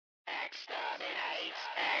Exterminate!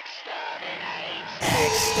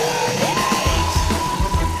 Exterminate!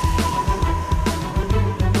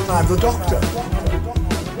 I'm the Doctor.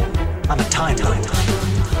 I'm a Time Lord.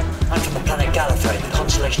 I'm from the planet Gallifrey, the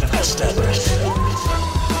constellation of Exterminating.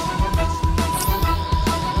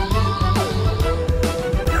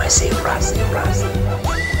 I see Raz.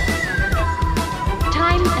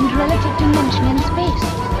 Time and relative dimension in space.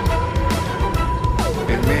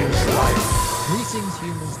 It means life. Greetings,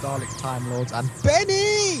 humans, Daleks, Time Lords, and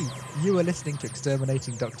Benny! You are listening to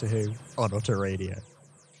Exterminating Doctor Who on Utter Radio.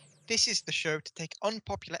 This is the show to take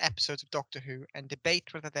unpopular episodes of Doctor Who and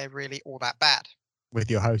debate whether they're really all that bad. With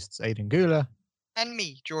your hosts, Aidan Gula. And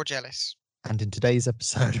me, George Ellis. And in today's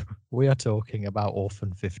episode, we are talking about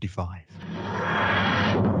Orphan 55.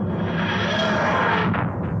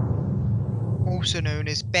 Also known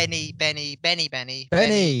as Benny.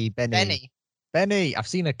 Benny, I've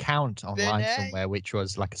seen a count online Benny. somewhere which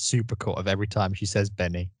was like a supercut of every time she says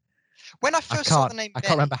Benny. When I first saw the name I Benny,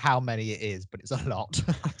 can't remember how many it is, but it's a lot.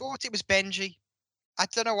 I thought it was Benji. I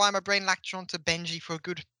don't know why my brain latched on to Benji for a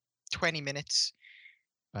good 20 minutes.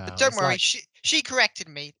 But don't worry, she corrected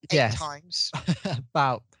me eight times.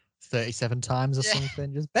 About 37 times or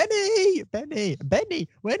something. Just Benny,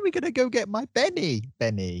 when are we going to go get my Benny?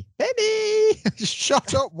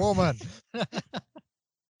 Shut up, woman.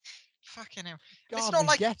 Fucking hell.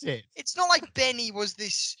 God, get it. It's not like Benny was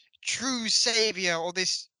this true savior or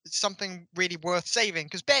this something really worth saving,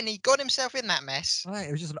 because Benny got himself in that mess. Right,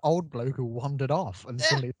 it was just an old bloke who wandered off and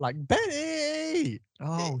suddenly it's like, Benny!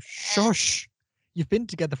 Oh, shush. You've been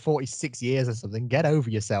together 46 years or something. Get over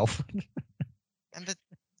yourself. And the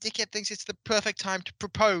dickhead thinks it's the perfect time to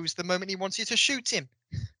propose the moment he wants you to shoot him.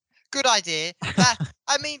 Good idea.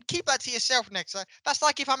 Keep that to yourself next time. That's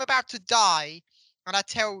like if I'm about to die and I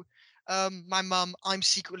tell my mum I'm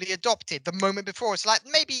secretly adopted the moment before. It's like,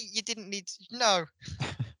 maybe you didn't need to. No.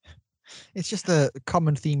 It's just a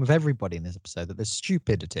common theme of everybody in this episode that there's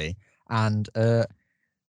stupidity and a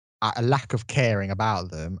lack of caring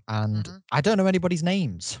about them. And I don't know anybody's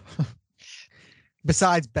names.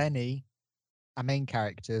 Besides Benny, our main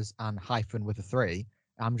characters, and Hyphen with a 3,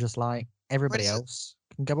 I'm just like, everybody else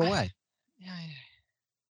can go away. Yeah.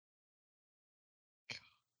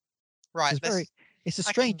 Right. It's a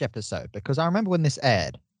strange episode because I remember when this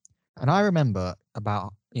aired, and I remember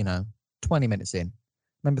about, 20 minutes in,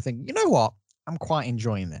 I remember thinking, you know what? I'm quite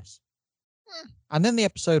enjoying this. And then the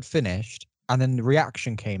episode finished, and then the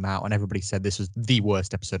reaction came out, and everybody said this was the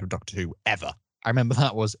worst episode of Doctor Who ever. I remember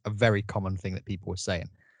that was a very common thing that people were saying.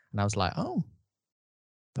 And I was like, oh,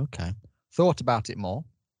 okay. Thought about it more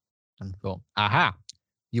and thought, aha,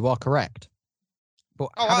 you are correct. But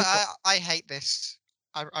I hate this.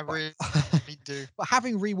 I really do. But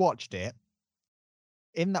having rewatched it,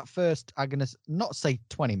 in that first, I'm going to not say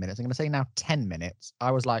 20 minutes, I'm going to say now 10 minutes,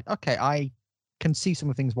 I was like, okay, I can see some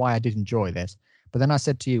of the things why I did enjoy this. But then I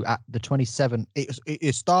said to you at the 27,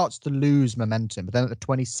 it starts to lose momentum. But then at the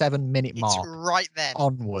 27-minute mark, right then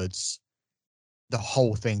onwards, the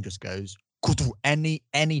whole thing just goes, any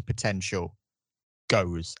potential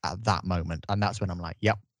goes at that moment. And that's when I'm like,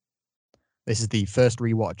 yep, this is the first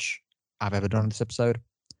rewatch I've ever done on this episode,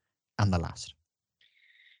 and the last.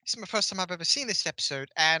 This is my first time I've ever seen this episode,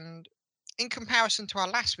 and in comparison to our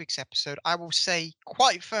last week's episode, I will say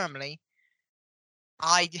quite firmly,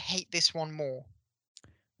 I hate this one more.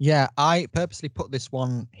 Yeah, I purposely put this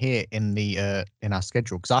one here in the in our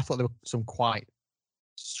schedule because I thought there were some quite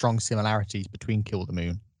strong similarities between Kill the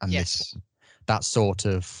Moon and this one. That sort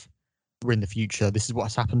of, we're in the future, this is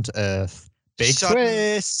what's happened to Earth. Big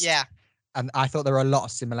twist! Yeah. And I thought there were a lot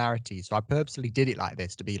of similarities. So I purposely did it like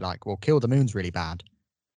this to be like, well, Kill the Moon's really bad.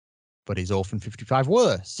 But is Orphan 55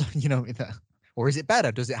 worse? Or is it better?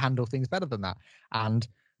 Does it handle things better than that? And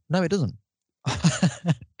no, it doesn't.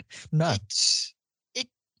 No.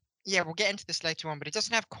 Yeah, we'll get into this later on, but it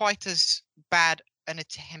doesn't have quite as bad an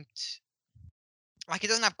attempt. Like, it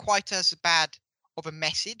doesn't have quite as bad of a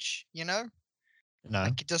message, No.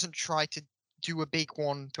 Like, it doesn't try to do a big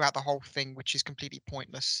one throughout the whole thing, which is completely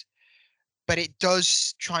pointless. But it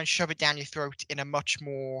does try and shove it down your throat in a much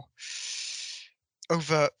more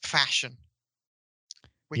overt fashion,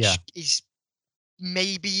 which is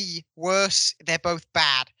maybe worse. They're both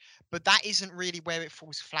bad, but that isn't really where it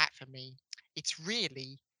falls flat for me. It's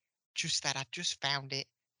really just that I just found it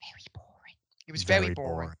very boring. It was very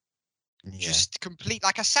boring. Yeah. Just complete.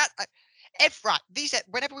 Like, I sat.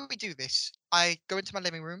 Whenever we do this, I go into my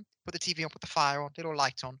living room, put the TV on, put the fire on, little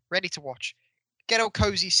light on, ready to watch. Get all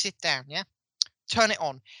cozy, sit down, turn it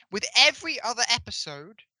on. With every other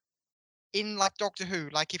episode, in like Doctor Who,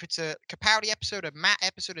 like if it's a Capaldi episode, a Matt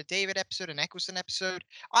episode, a David episode, an Eccleston episode,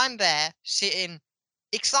 I'm there sitting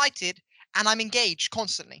excited and I'm engaged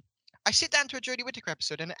constantly. I sit down to a Jodie Whittaker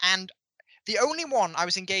episode and the only one I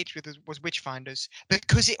was engaged with was Witchfinders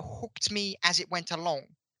because it hooked me as it went along.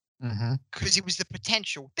 Because it was the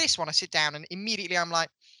potential. This one I sit down and immediately I'm like,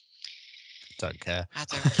 Don't care. I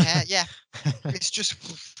don't care. Yeah, it's just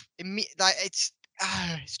like it's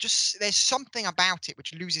just there's something about it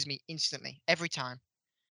which loses me instantly every time.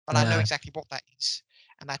 But I know Yeah. exactly what that is,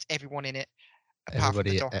 and that's everyone in it apart from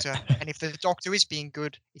the Doctor. And if the Doctor is being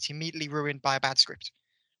good, it's immediately ruined by a bad script.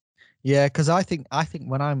 Yeah, because I think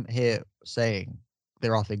when I'm here saying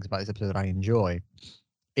there are things about this episode that I enjoy,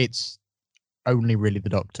 it's only really the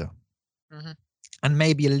Doctor, and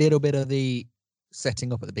maybe a little bit of the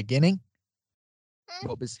setting up at the beginning.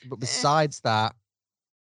 But besides that,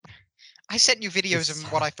 I sent you videos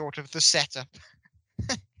of what I thought of the setup.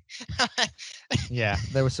 Yeah,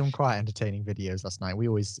 there were some quite entertaining videos last night. We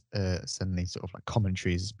always send these sort of like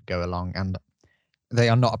commentaries as we go along, and they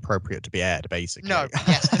are not appropriate to be aired, basically. No,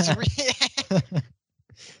 yes, that's a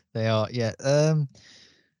they are. Yeah,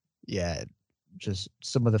 yeah. Just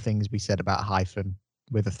some of the things we said about hyphen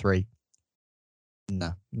with a 3.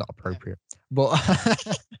 No, not appropriate. But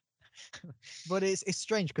but it's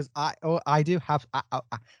strange because I do have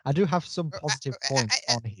some positive points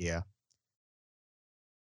on here.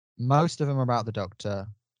 Most of them are about the Doctor.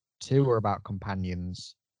 2 are about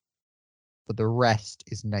companions. But the rest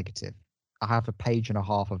is negative. I have a page and a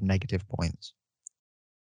half of negative points.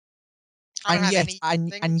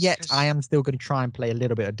 And yet I am still going to try and play a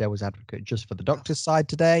little bit of devil's advocate just for the Doctor's side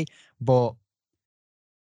today. But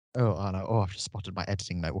I know. I've just spotted my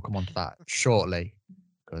editing note. We'll come on to that shortly.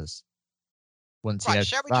 Because once you know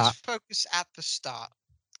shall we just focus at the start?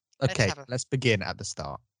 Okay, let's begin at the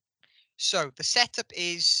start. So the setup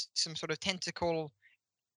is some sort of tentacle.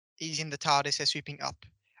 He's in the TARDIS. They're sweeping up.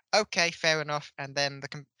 Okay, fair enough. And then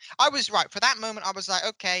I was right for that moment. I was like,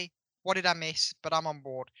 okay, what did I miss? But I'm on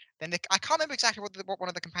board. Then I can't remember exactly what one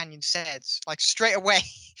of the companions said, like straight away.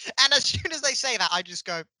 And as soon as they say that, I just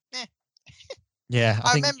go, eh. Yeah,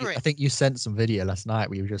 I remember I think you sent some video last night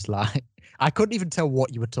where you were just like, I couldn't even tell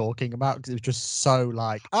what you were talking about because it was just so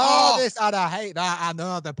like, this and I hate that and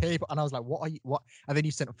other people, and I was like, what? And then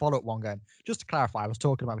you sent a follow-up one going, just to clarify, I was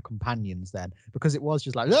talking about the companions then because it was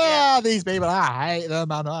just like, these people, I hate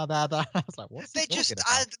them and I was like, what's they just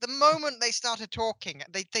the moment they started talking,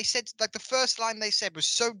 they said like the first line they said was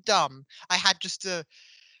so dumb. I had just a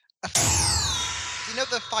you know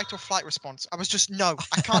the fight or flight response. I was just no,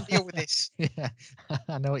 I can't deal with this. Yeah,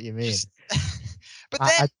 I know what you mean. But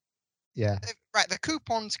then, yeah, right. The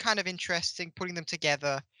coupon's kind of interesting, putting them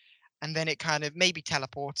together, and then it kind of maybe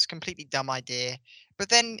teleports. Completely dumb idea. But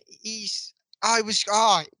then there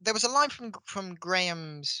was a line from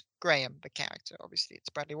Graham, the character. Obviously, it's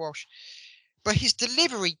Bradley Walsh, but his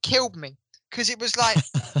delivery killed me because it was like,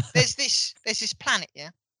 there's this planet,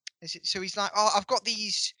 yeah. So he's like, I've got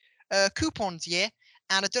these coupons, yeah.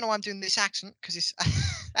 And I don't know why I'm doing this accent because it's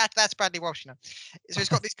that's Bradley Walsh, you know. So he's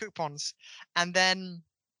got these coupons, and then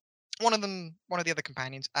one of the other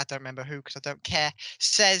companions, I don't remember who because I don't care,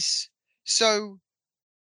 says, "So,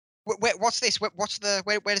 what's this? Where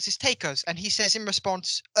does this take us?" And he says in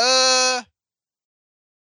response,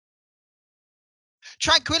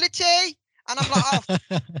 tranquility. And I'm like,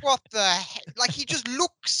 oh, what the heck? Like he just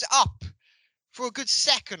looks up for a good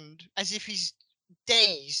second as if he's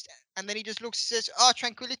dazed, and then he just looks and says, "Oh,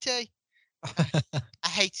 tranquility." I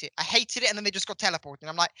hate it. I hated it, and then they just got teleported.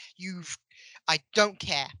 I'm like, I don't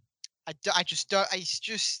care. I just don't. It's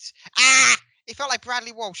just It felt like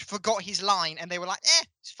Bradley Walsh forgot his line, and they were like,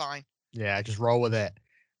 it's fine. Yeah, just roll with it.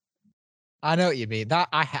 I know what you mean. That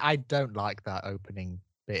I don't like that opening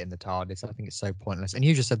bit in the TARDIS. I think it's so pointless. And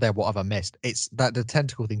you just said there, what have I missed? It's that the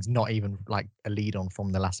tentacle thing's not even like a lead on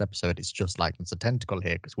from the last episode. It's just like there's a tentacle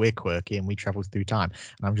here because we're quirky and we travel through time.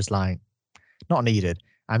 And I'm just like, not needed.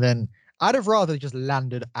 And then I'd have rather just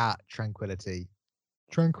landed at Tranquility.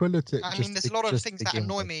 I mean, there's a lot of things that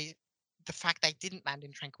annoy me. The fact they didn't land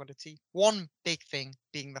in Tranquility. One big thing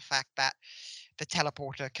being the fact that the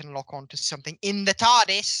teleporter can lock onto something in the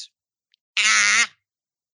TARDIS.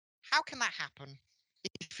 How can that happen?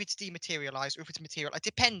 If it's dematerialized or if it's materialized,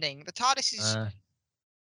 depending. The TARDIS is.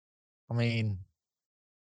 I mean.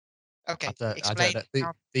 Okay. Explain. I don't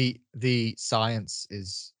know. The science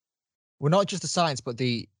is, well, not just the science, but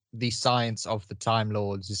the science of the Time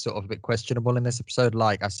Lords is sort of a bit questionable in this episode.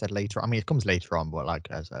 Like I said later, I mean, it comes later on, but like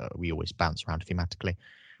as we always bounce around thematically.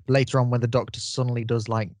 But later on, when the Doctor suddenly does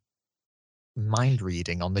like mind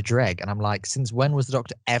reading on the Dreg, and I'm like, since when was the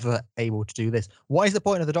Doctor ever able to do this? What is the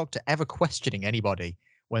point of the Doctor ever questioning anybody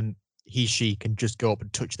when she can just go up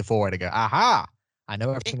and touch the forehead and go, aha, I know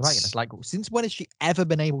everything about you. And it's like, since when has she ever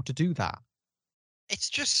been able to do that? It's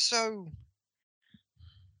just so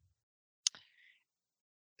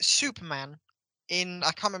Superman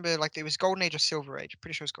I can't remember, like it was Golden Age or Silver Age.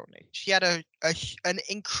 Pretty sure it was Golden Age. He had an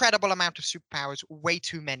incredible amount of superpowers, way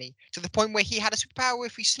too many, to the point where he had a superpower where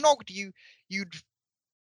if he snogged you, you'd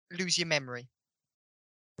lose your memory.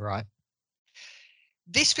 Right.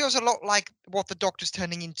 This feels a lot like what the Doctor's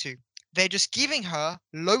turning into. They're just giving her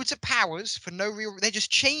loads of powers for no real. They're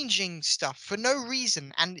just changing stuff for no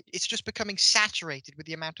reason, and it's just becoming saturated with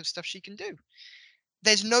the amount of stuff she can do.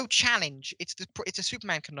 There's no challenge. It's a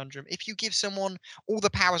Superman conundrum. If you give someone all the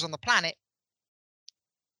powers on the planet,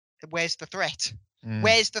 where's the threat?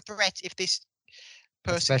 Where's the threat if this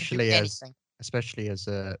person can do anything? Especially as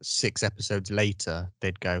 6 episodes later,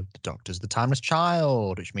 they'd go, the Doctor's the timeless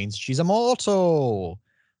child, which means she's immortal.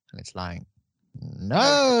 And it's like,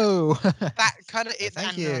 no. That kind of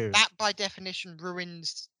Thank you. That by definition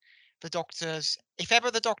ruins the Doctor's. If ever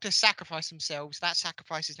the Doctor sacrifice themselves, that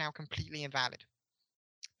sacrifice is now completely invalid.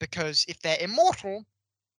 Because if they're immortal,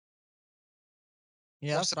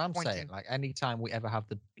 yeah, that's what I'm saying. Like, anytime we ever have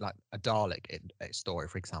a Dalek in a story,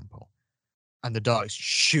 for example, and the Dalek's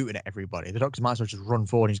shooting at everybody, the Doctor might as well just run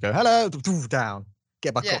forward and just go, hello, down,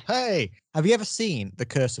 get back up. Hey, have you ever seen The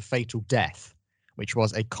Curse of Fatal Death, which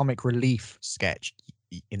was a comic relief sketch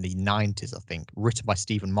in the 90s, I think, written by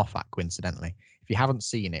Stephen Moffat, coincidentally? If you haven't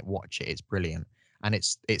seen it, watch it. It's brilliant. And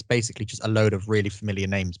it's basically just a load of really familiar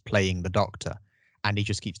names playing the Doctor. And he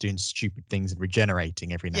just keeps doing stupid things and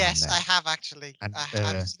regenerating every now and then. Yes, I have actually. And,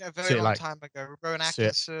 I've seen it a very long time ago. Rowan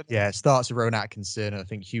Atkinson. Yeah, it starts with Rowan Atkinson. I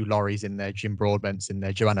think Hugh Laurie's in there, Jim Broadbent's in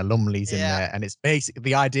there, Joanna Lumley's in there. And it's basically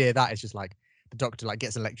the idea that is just like the Doctor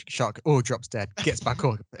gets an electric shock, drops dead, gets back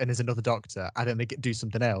up, and there's another Doctor, and then they do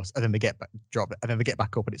something else, and then they get back, drop it, and then they get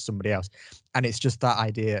back up, and it's somebody else. And it's just that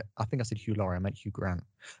idea. I think I said Hugh Laurie, I meant Hugh Grant.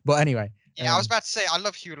 But anyway. Yeah, I was about to say I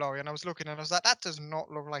love Hugh Laurie, and I was looking and I was like, that does not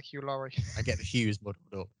look like Hugh Laurie. I get the Hughes muddled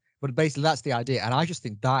up. But basically, that's the idea. And I just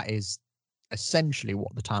think that is essentially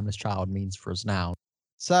what the timeless child means for us now.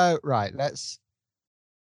 So, right,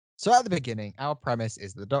 So at the beginning, our premise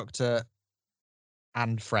is the Doctor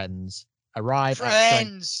and friends arrive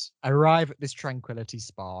at this tranquility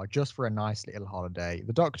spa just for a nice little holiday.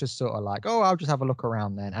 The Doctor's sort of like, I'll just have a look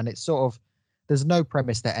around then. And it's sort of, there's no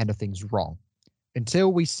premise that anything's wrong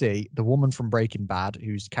until we see the woman from Breaking Bad,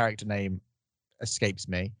 whose character name escapes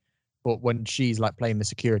me. But when she's like playing the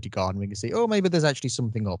security guard, and we can see, maybe there's actually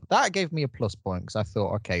something up. That gave me a plus point because I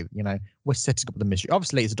thought, okay, we're setting up the mystery.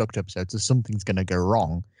 Obviously, it's a Doctor episode, so something's going to go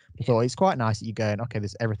wrong. But I thought it's quite nice that you're going, okay,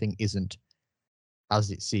 everything isn't as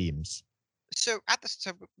it seems. So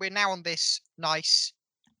we're now on this nice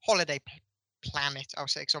holiday planet, I'll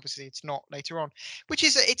say, because obviously it's not later on, which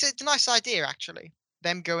is it's a nice idea actually.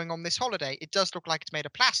 Them going on this holiday, it does look like it's made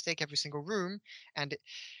of plastic, every single room, and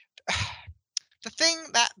the thing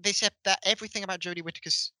that everything about Jodie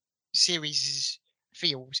Whittaker's series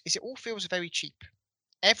feels is it all feels very cheap.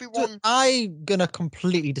 Everyone. So I'm gonna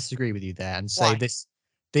completely disagree with you there and say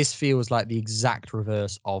this feels like the exact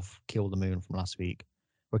reverse of Kill the Moon from last week,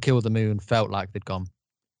 where Kill the Moon felt like they'd gone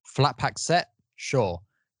flat pack set. Sure,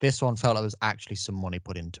 this one felt like there was actually some money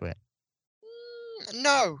put into it.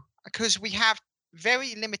 No, because we have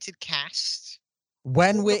very limited cast.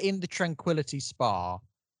 When we're in the Tranquility Spa,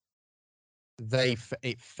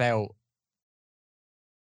 it felt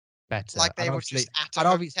better. Like they were just at a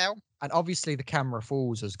hotel. And obviously the camera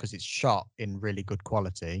fools us because it's shot in really good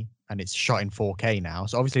quality and it's shot in 4K now.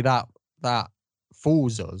 So obviously that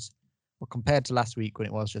fools us. But compared to last week when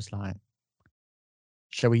it was just like,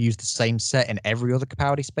 shall we use the same set in every other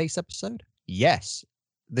Capaldi Space episode? Yes.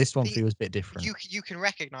 This one feels a bit different. You can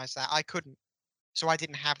recognize that. I couldn't. So I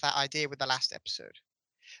didn't have that idea with the last episode.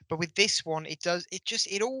 But with this one, it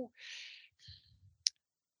all.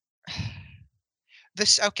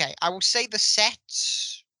 I will say the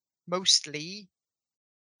sets mostly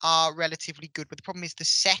are relatively good, but the problem is the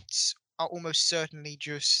sets are almost certainly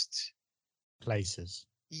just places.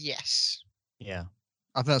 Yes. Yeah.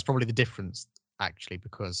 I think that's probably the difference, actually,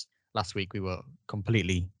 because last week we were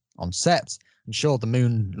completely on set, and sure, the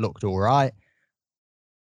moon looked all right.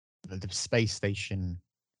 The space station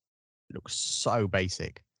looks so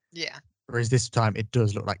basic. Yeah. Whereas this time it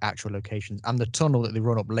does look like actual locations, and the tunnel that they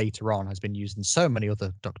run up later on has been used in so many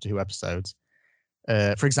other Doctor Who episodes.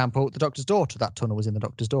 For example, the Doctor's Daughter. That tunnel was in the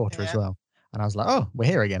Doctor's Daughter as well, and I was like, "Oh, we're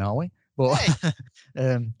here again, are we?" But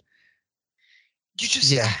you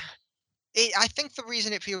just I think the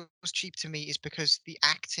reason it feels cheap to me is because the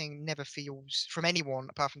acting never feels, from anyone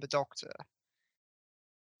apart from the Doctor,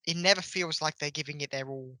 it never feels like they're giving it their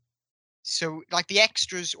all. So, like, the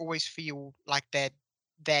extras always feel like they're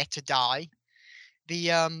there to die.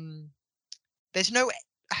 There's no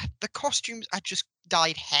the costumes are just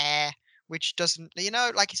dyed hair, which doesn't,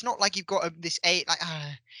 like, it's not like you've got this and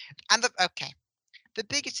the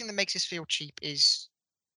biggest thing that makes this feel cheap is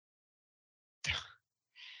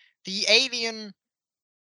the alien,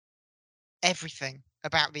 everything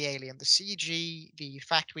about the alien, the CG, the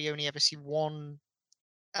fact we only ever see one,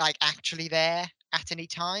 like, actually there at any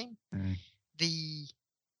time. Mm. The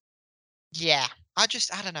Yeah, I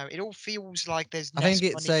don't know. It all feels like there's I less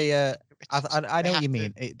think it's money. I They know what have you to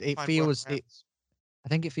mean. It find feels it. workarounds. I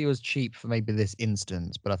think it feels cheap for maybe this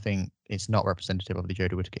instance, but I think it's not representative of the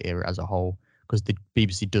Jodie Whittaker era as a whole because the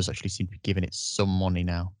BBC does actually seem to be giving it some money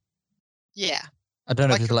now. Yeah, I don't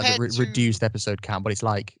know if like it's like a compared to reduced episode count, but it's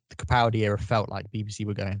like the Capaldi era felt like BBC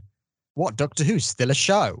were going, "What, Doctor Who's still a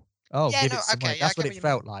show? Oh, yeah, give no, it some money." okay, yeah, I That's what get it what you mean.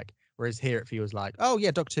 felt like. Whereas here it feels like, "Oh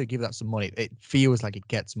yeah, Doctor Who, give that some money." It feels like it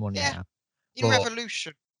gets money Yeah, now, in but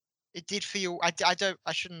Revolution, it did feel. I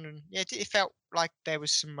shouldn't. Yeah, it felt like there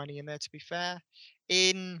was some money in there. To be fair,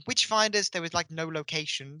 in Witchfinders, there was like no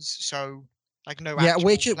locations, so like no yeah, actual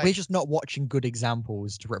we're place. just not watching good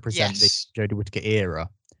examples to represent the Yes, Jodie Whittaker era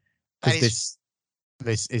that because is.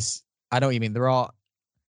 this is I know what you mean. There are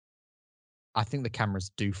I think the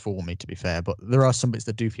cameras do fool me to be fair, but there are some bits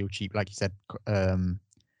that do feel cheap, like you said.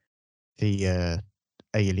 The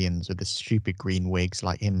aliens with the stupid green wigs,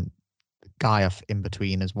 like him, guy off in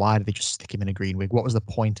between us. Why did they just stick him in a green wig? What was the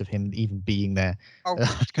point of him even being there? Oh,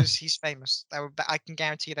 because he's famous. I can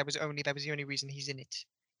guarantee that was the only reason he's in it,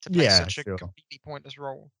 to play Yeah, such a sure. completely pointless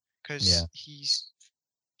role. Yeah, Because he's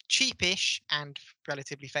cheapish and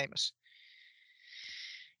relatively famous.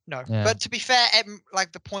 No, yeah, but to be fair,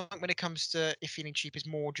 like, the point when it comes to it feeling cheap is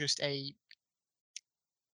more just a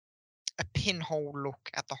pinhole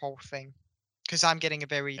look at the whole thing. Because I'm getting a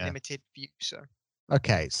very yeah. limited view. So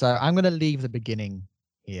Okay, so I'm going to leave the beginning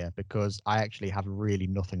here because I actually have really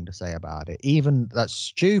nothing to say about it. Even that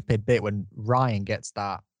stupid bit when Ryan gets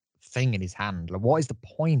that thing in his hand. Like, what is the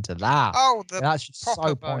point of that? oh, the That's just Popper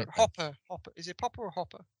so boat, pointless. Hopper. Is it Popper or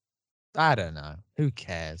Hopper? I don't know. Who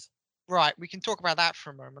cares? Right, we can talk about that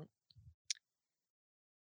for a moment.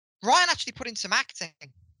 Ryan actually put in some acting.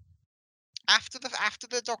 After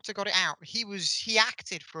the Doctor got it out, he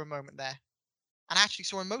acted for a moment there, and I actually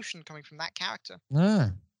saw emotion coming from that character. Do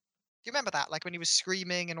No, you remember that? Like when he was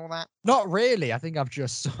screaming and all that. not really. I think I've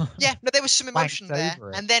just Yeah, no, there was some blanked emotion there, over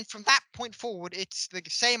it. and then from that point forward, it's the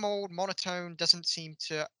same old monotone. Doesn't seem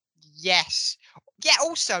to. Yes, yeah.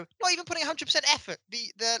 Also, not even putting 100% effort.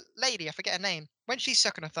 The lady, I forget her name, when she's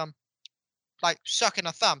sucking her thumb, like sucking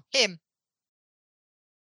her thumb. Him.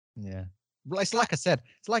 Yeah. Well, It's like, it's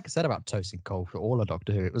like I said about Toasting Cole for all of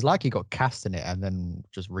Doctor Who. It was like he got cast in it and then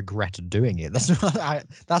just regretted doing it. That's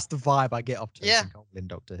the vibe I get off yeah. Toasting Cole in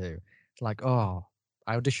Doctor Who. It's like, oh,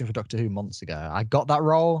 I auditioned for Doctor Who months ago. I got that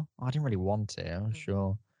role. I didn't really want it. I'm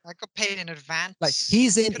sure. I got paid in Like advance. Could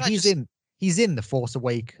I just? he's in The Force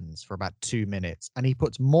Awakens for about 2 minutes, and he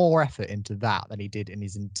puts more effort into that than he did in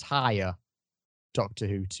his entire Doctor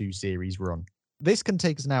Who 2 series run. This can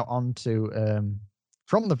take us now on to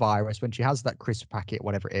from the virus when she has that crisp packet,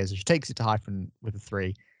 whatever it is. She takes it to Hyphen with a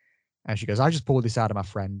 3, and she goes, "I just pulled this out of my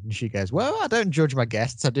friend." And she goes, "Well, I don't judge my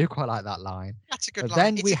guests." I do quite like that line. That's a good But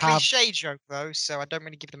line. then It's a cliche joke though, so I don't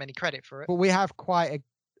really give them any credit for it. we have quite a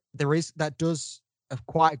there is that does a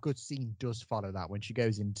quite a good scene does follow that when she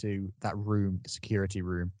goes into that room, the security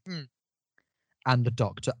room, Mm. and the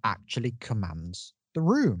Doctor actually commands the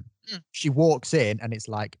room. Mm. She walks in, and it's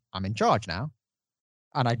like, I'm in charge now.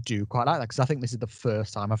 And I do quite like that because I think this is the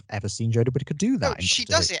first time I've ever seen Jodie Whittaker do No, that in she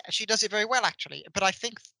Doctor Who. does it. She does it very well, actually. But I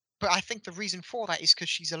think the reason for that is because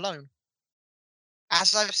she's alone.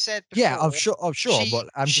 As I've said Yeah, before, of sure, but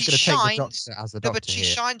I'm she just going to take the shines. Doctor as the No, but Doctor she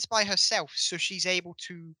here. shines by herself, so she's able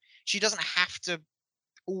to. She doesn't have to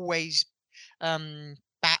always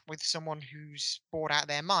bat with someone who's bored out of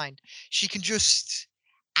their mind. She can just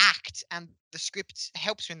act, and the script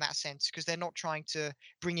helps her in that sense because they're not trying to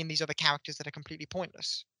bring in these other characters that are completely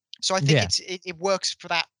pointless. So I think Yeah. it works for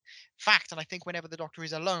that fact, and I think whenever the Doctor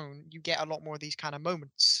is alone, you get a lot more of these kind of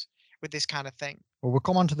moments with this kind of thing. Well, we'll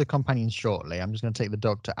come on to the companions shortly. I'm just going to take the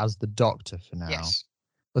Doctor as the Doctor for now. Yes.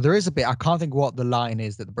 But there is a bit, I can't think what the line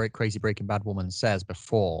is that the crazy Breaking Bad woman says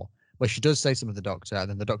before, where she does say something to the Doctor, and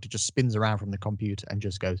then the Doctor just spins around from the computer and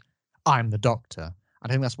just goes, "I'm the Doctor." I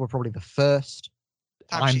think that's probably the first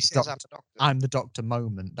Time she says I'm the Doctor. I'm the Doctor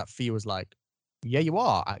moment that feels like, yeah, you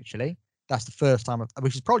are actually. that's the first time,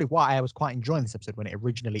 which is probably why I was quite enjoying this episode when it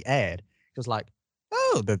originally aired. It was like,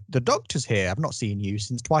 oh, the Doctor's here. I've not seen you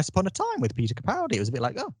since Twice Upon a Time with Peter Capaldi. It was a bit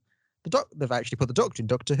like, oh, they've actually put the Doctor in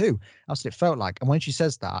Doctor Who. That's what it felt like. And when she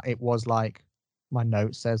says that, it was like, my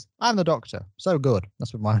note says, I'm the Doctor. So good.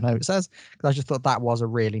 That's what my note says. Because I just thought that was a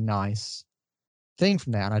really nice thing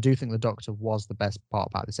from there. And I do think the Doctor was the best part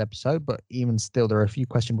about this episode. But even still, there are a few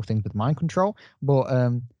questionable things with mind control. But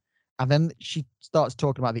and then she starts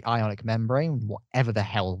talking about the ionic membrane, whatever the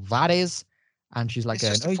hell that is. And she's like,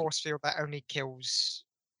 it's just a force field that only kills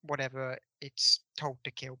whatever it's told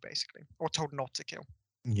to kill, basically, or told not to kill.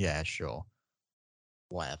 Yeah, sure.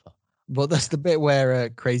 Whatever. But that's the bit where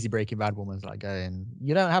crazy Breaking Bad woman's like going,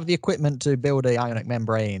 you don't have the equipment to build a ionic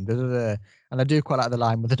membrane. Blah, blah, blah. And I do quite like the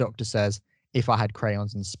line where the Doctor says, if I had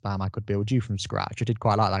crayons and spam, I could build you from scratch. I did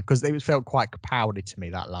quite like that because it felt quite Capaldi to me,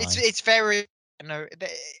 that line. It's very,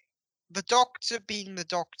 the Doctor being the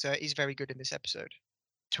Doctor is very good in this episode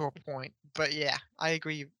to a point. But yeah, I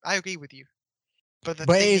agree with you. But the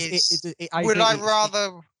thing is, would I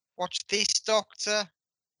rather watch this Doctor,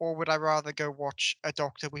 or would I rather go watch a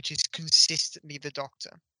Doctor which is consistently the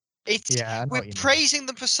Doctor? We're praising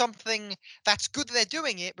them for something that's good that they're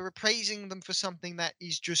doing it, but we're praising them for something that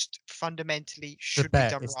is just fundamentally should be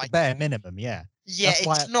done right. It's the bare minimum, yeah. Yeah,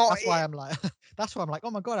 that's why I'm like,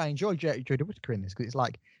 oh my god, I enjoy Jodie Whittaker in this because it's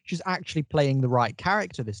like she's actually playing the right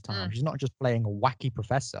character this time. She's not just playing a wacky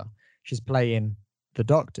professor; she's playing the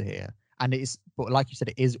Doctor here. And but like you said,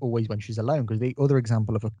 it is always when she's alone. Because the other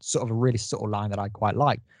example of a sort of a really subtle line that I quite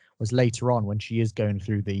liked was later on when she is going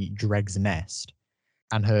through the Dreg's nest,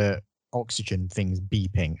 and her oxygen thing's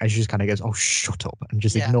beeping, and she just kind of goes, "Oh, shut up," and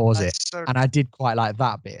just ignores it. And I did quite like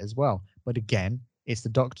that bit as well. But again, it's the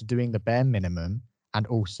Doctor doing the bare minimum and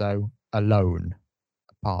also alone,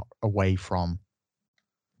 apart away from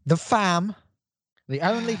the fam. The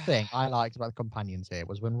only thing I liked about the companions here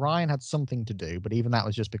was when Ryan had something to do, but even that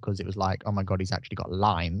was just because it was like, oh my god, he's actually got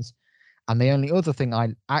lines. And the only other thing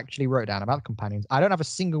I actually wrote down about the companions, I don't have a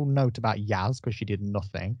single note about Yaz because she did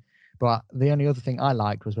nothing. But the only other thing I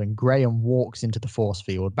liked was when Graham walks into the force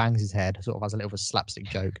field, bangs his head, sort of has a little bit of a slapstick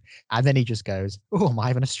joke, and then he just goes, "Oh, am I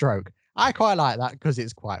having a stroke?" I quite like that because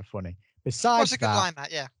it's quite funny. Besides a good line,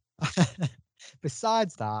 that, yeah.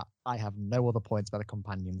 Besides that, I have no other points about the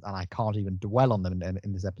companions, and I can't even dwell on them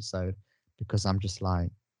in this episode because I'm just like,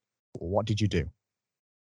 what did you do?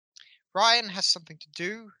 Ryan has something to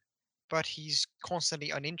do, but he's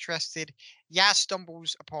constantly uninterested. Yaz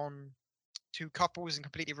stumbles upon two couples and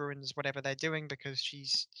completely ruins whatever they're doing because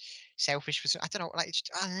she's selfish. I don't know, like,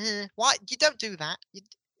 why you don't do that?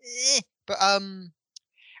 But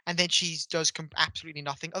and then she does absolutely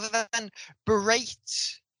nothing other than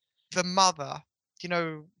berate the mother. You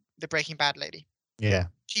know, the Breaking Bad lady. Yeah.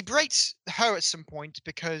 She berates her at some point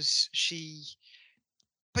because she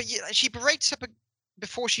berates her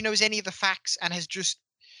before she knows any of the facts and has just.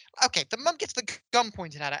 Okay, the mum gets the gun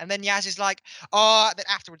pointed at her, and then Yaz is like, then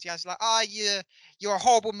afterwards Yaz is like, you're a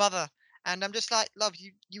horrible mother. And I'm just like, love,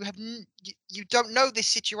 you don't know this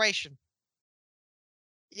situation.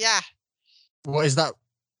 Yeah. What is that?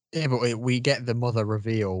 Yeah, but we get the mother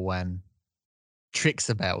reveal when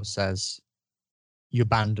Trixabel says, you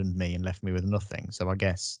abandoned me and left me with nothing. So I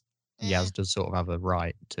guess Yaz does sort of have a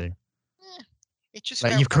right to. It just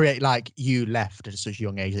like you left at such a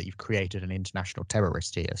young age that you've created an international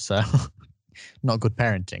terrorist here. So not good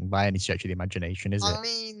parenting by any stretch of the imagination, is it? I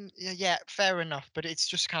mean, yeah, fair enough. But it's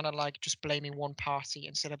just kind of like just blaming one party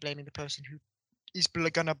instead of blaming the person who is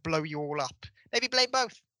going to blow you all up. Maybe blame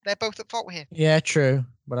both. They're both at fault here. Yeah, true.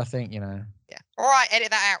 But I think, Yeah. All right, edit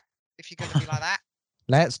that out if you're going to be like that.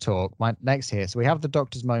 Let's talk. My next here. So we have the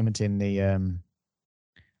Doctor's moment in the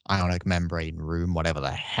ionic membrane room, whatever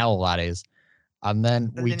the hell that is. And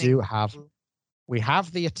then we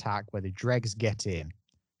have the attack where the dregs get in.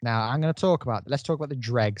 Now let's talk about the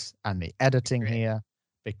dregs and the editing here,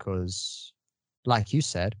 because like you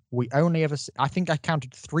said, we only ever I think I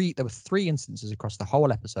counted there were 3 instances across the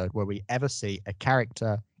whole episode where we ever see a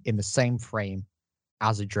character in the same frame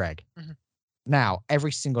as a dreg. Mm-hmm. Now,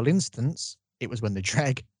 every single instance, it was when the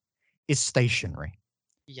dreg is stationary.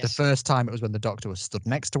 Yes. The first time it was when the Doctor was stood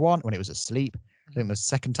next to one when it was asleep. I think the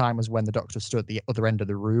second time was when the Doctor stood at the other end of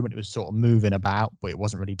the room and it was sort of moving about, but it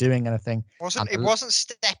wasn't really doing anything. It wasn't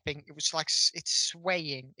stepping. It was like it's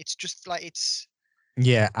swaying. It's just like it's.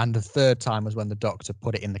 Yeah, and the third time was when the Doctor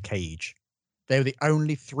put it in the cage. They were the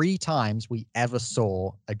only 3 times we ever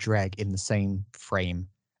saw a dreg in the same frame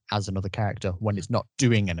as another character when it's not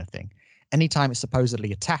doing anything. Anytime it's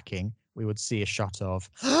supposedly attacking, we would see a shot of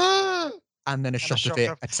and then a shot of it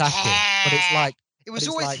attacking. But it's like it was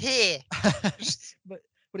always here. but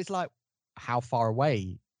it's like, how far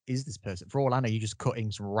away is this person? For all I know, you're just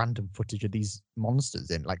cutting some random footage of these monsters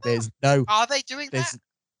in. Like there's no Are they doing that?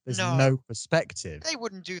 there's No. no perspective. They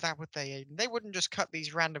wouldn't do that, would they, Aiden? They wouldn't just cut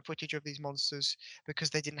these random footage of these monsters because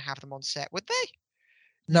they didn't have them on set, would they?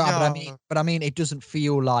 No, No. but I mean, it doesn't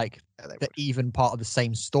feel like Yeah, they they're would. even part of the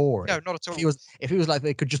same story. No, not at all. If it was like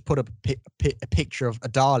they could just put up a picture of a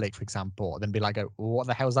Dalek, for example, then be like, oh, what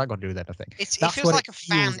the hell's that got to do with anything? It That's feels what like it a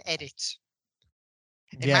feels fan edit.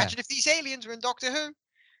 Yeah, Imagine if these aliens were in Doctor Who.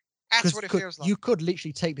 That's what it feels like. you could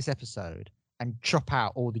literally take this episode and chop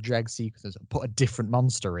out all the drag sequences and put a different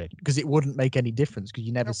monster in because it wouldn't make any difference because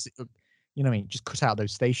you never Nope. see, you know what I mean? Just cut out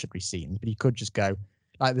those stationary scenes, but you could just go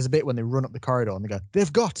like there's a bit when they run up the corridor and they go,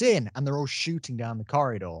 they've got in, and they're all shooting down the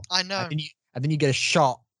corridor. I know. And then you get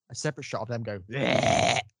a separate shot of them go,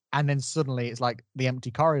 "Bleh," and then suddenly it's like the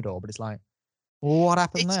empty corridor, but it's like, what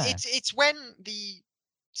happened there? It's when the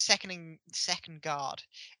second guard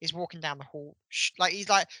is walking down the hall, like he's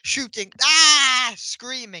like shooting,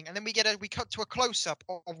 screaming, and then we cut to a close up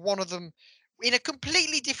of one of them in a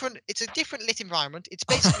completely different. It's a different lit environment. It's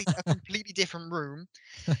basically a completely different room,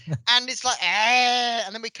 and it's like,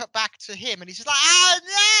 and then we cut back to him, and he's just like,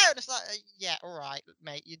 no, and it's like, yeah, all right,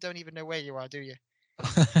 mate, you don't even know where you are, do you?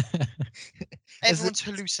 Everyone's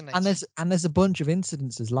hallucinating. And there's a bunch of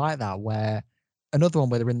incidences like that where another one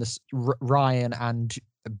where they're in this Ryan and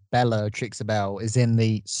Bella Trixabel is in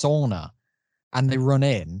the sauna and they run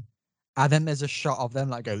in and then there's a shot of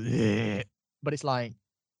them like go "Ugh," but it's like,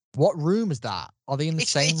 what room is that? Are they in the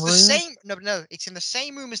same room? The same. No, it's in the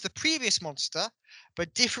same room as the previous monster,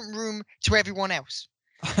 but different room to everyone else.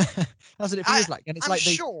 That's what it feels like. And it's I'm like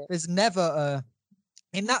sure. there's never a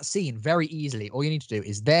in that scene, very easily, all you need to do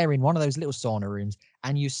is they're in one of those little sauna rooms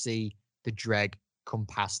and you see the dreg come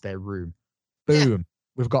past their room. Boom. Yeah.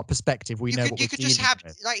 We've got perspective. We know what you we're could dealing just have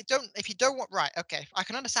with. like if you don't want right, okay. I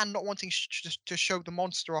can understand not wanting to show the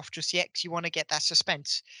monster off just yet because you want to get that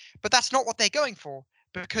suspense. But that's not what they're going for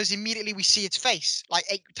because immediately we see its face like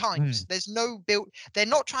 8 times. There's no build. They're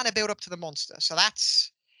not trying to build up to the monster. So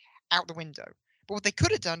that's out the window. But what they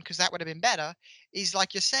could have done, because that would have been better, is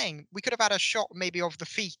like you're saying, we could have had a shot maybe of the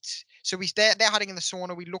feet. So they're hiding in the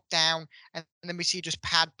sauna. We look down, and then we see just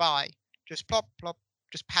pad by, just plop plop,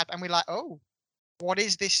 just pad, and we're like, oh, what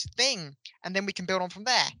is this thing? And then we can build on from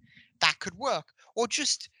there. That could work, or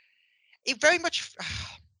just it very much.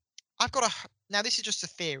 Now this is just a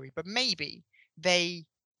theory, but maybe they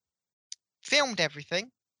filmed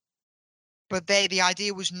everything, but the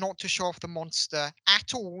idea was not to show off the monster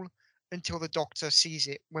at all until the Doctor sees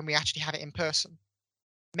it when we actually have it in person.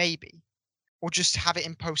 Maybe. Or just have it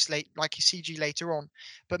in post late, like a CG later on.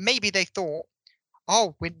 But maybe they thought,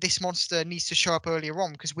 oh, this monster needs to show up earlier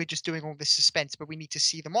on because we're just doing all this suspense, but we need to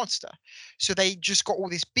see the monster. So they just got all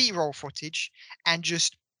this B-roll footage and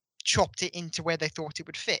just chopped it into where they thought it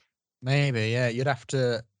would fit. Maybe, yeah. You'd have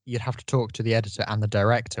to talk to the editor and the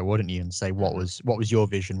director, wouldn't you, and say what was your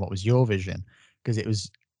vision, what was your vision? Because it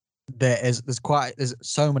was there's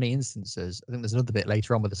so many instances. I think there's another bit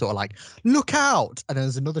later on where they're sort of like, look out, and then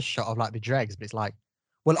there's another shot of like the dregs, but it's like,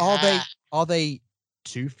 well, are they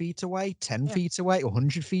 2 feet away, 10 feet away,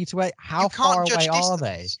 100 feet away? How far away are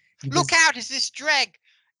they? Look out, is this dreg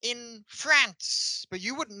in France? But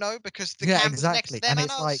you wouldn't know because the camera's next to them, and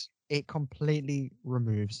it's like it completely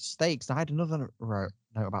removes stakes. I had another note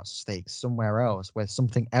about stakes somewhere else where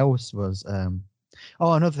something else was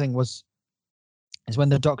another thing was is when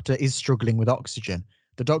the Doctor is struggling with oxygen.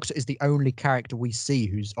 The Doctor is the only character we see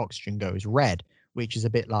whose oxygen goes red, which is a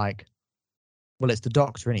bit like, well, it's the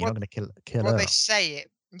Doctor, and you're not going to kill her. Well, they say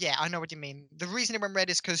it. Yeah, I know what you mean. The reason it went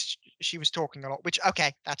red is because she was talking a lot, which,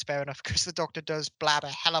 okay, that's fair enough, because the Doctor does blab a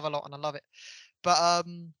hell of a lot, and I love it. But,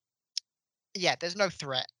 yeah, there's no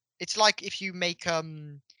threat. It's like if you make,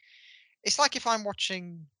 it's like if I'm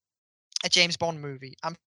watching a James Bond movie.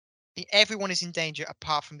 Everyone is in danger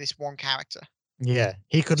apart from this one character. Yeah,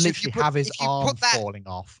 he could literally have his arm falling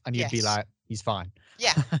off, and you'd be like, he's fine.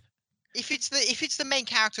 Yeah. If it's the main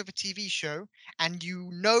character of a TV show, and you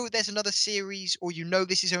know there's another series, or you know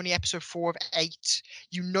this is only episode 4 of 8,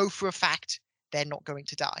 you know for a fact they're not going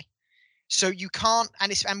to die. So you can't,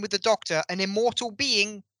 and with the Doctor, an immortal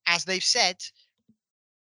being, as they've said,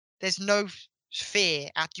 there's no fear.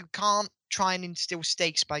 You can't try and instill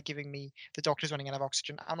stakes by giving me the Doctor's running out of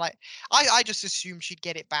oxygen. I'm like, I just assumed she'd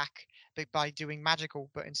get it back by doing magical,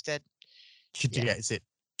 but instead she gets it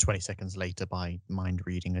 20 seconds later by mind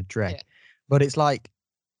reading a dreg. Yeah. But it's like,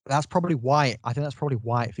 that's probably why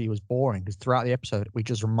it feels boring, because throughout the episode we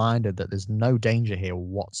just reminded that there's no danger here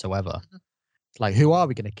whatsoever. It's like, who are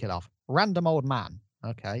we going to kill off? Random old man.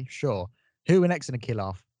 Okay, sure. Who are we next going to kill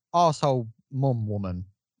off? Arsehole mum woman.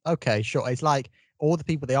 okay, sure. It's like all the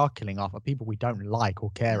people they are killing off are people we don't like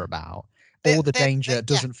or care about. They're- All the they're- danger yeah.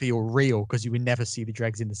 doesn't feel real because you would never see the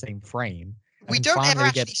dregs in the same frame. We And don't ever finally we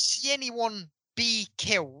actually get see anyone be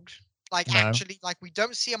killed. Like No. actually, like we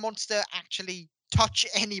don't see a monster actually touch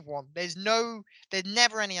anyone. There's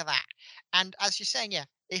never any of that. And as you're saying, yeah,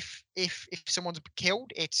 if someone's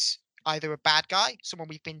killed, it's either a bad guy, someone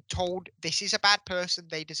we've been told this is a bad person,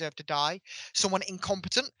 they deserve to die, someone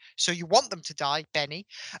incompetent, so you want them to die, Benny,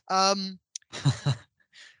 or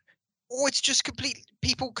it's just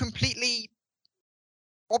people completely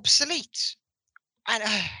obsolete. And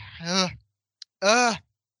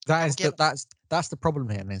that's the problem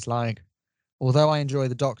here. And it's like, although I enjoy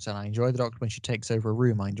the Doctor, and I enjoy the Doctor when she takes over a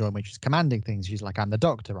room, I enjoy when she's commanding things. She's like, I'm the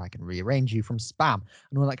Doctor, I can rearrange you from spam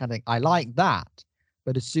and all that kind of thing. I like that.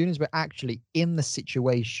 But as soon as we're actually in the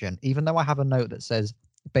situation, even though I have a note that says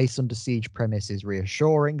Base Under Siege premise is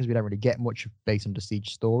reassuring because we don't really get much of Base Under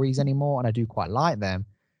Siege stories anymore, and I do quite like them,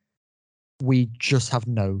 we just have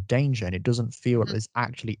no danger, and it doesn't feel like there's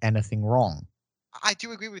actually anything wrong. I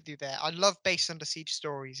do agree with you there. I love Base Under Siege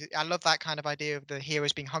stories. I love that kind of idea of the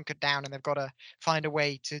heroes being hunkered down and they've got to find a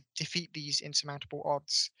way to defeat these insurmountable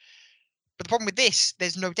odds. But the problem with this,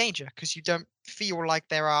 there's no danger because you don't feel like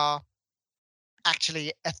there are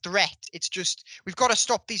actually a threat. It's just we've got to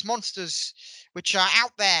stop these monsters which are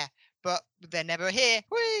out there, but they're never here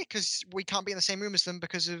because we can't be in the same room as them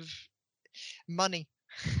because of money.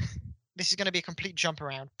 This is going to be a complete jump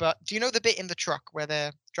around. But do you know the bit in the truck where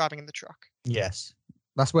they're driving in the truck? Yes.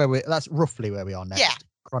 That's roughly where we are next, Yeah.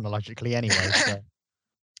 chronologically anyway.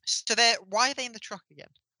 So why are they in the truck again?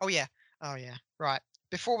 Oh yeah. Right.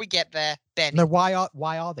 Before we get there, Benny. No, why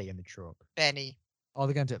are they in the truck? Benny. Oh,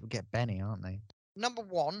 they're going to get Benny, aren't they? Number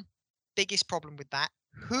one, biggest problem with that.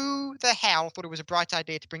 Who the hell thought it was a bright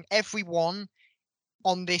idea to bring everyone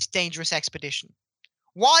on this dangerous expedition?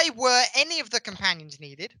 Why were any of the companions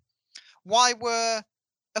needed? Why were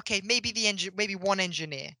maybe one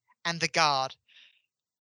engineer and the guard.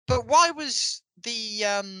 But why was the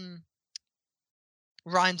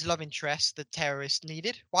Ryan's love interest, the terrorist,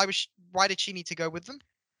 needed? Why did she need to go with them?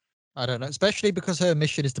 I don't know, especially because her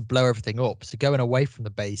mission is to blow everything up. So going away from the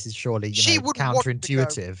base is surely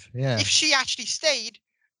counterintuitive. Yeah. If she actually stayed,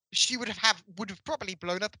 she would have probably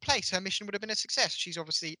blown up the place. Her mission would have been a success. She's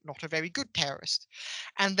obviously not a very good terrorist.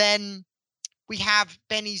 And then we have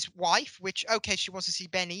Benny's wife, which she wants to see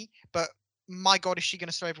Benny, but my God, is she going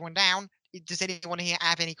to slow everyone down? Does anyone here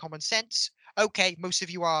have any common sense? Okay, most of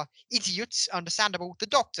you are idiots, understandable. The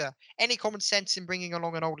Doctor, any common sense in bringing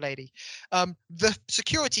along an old lady? The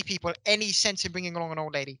security people, any sense in bringing along an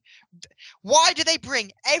old lady? Why do they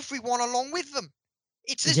bring everyone along with them?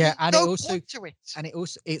 It's no point to it. And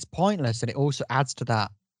it's pointless, and it also adds to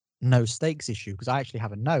that no stakes issue, because I actually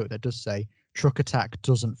have a note that does say truck attack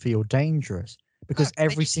doesn't feel dangerous because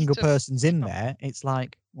every single person's in there. It's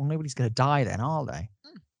like, well, nobody's going to die then, are they?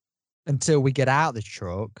 Until we get out the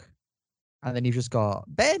truck, and then you've just got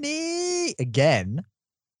Benny again,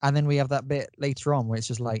 and then we have that bit later on where it's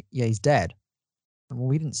just like, yeah, he's dead. Well,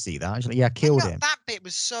 we didn't see that. Actually, yeah, killed him. That bit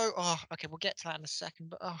was so. Okay, we'll get to that in a second,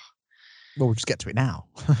 but well, we'll just get to it now.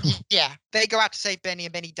 Yeah, they go out to save Benny,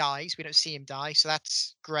 and Benny dies. We don't see him die, so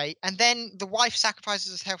that's great. And then the wife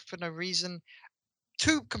sacrifices herself for no reason.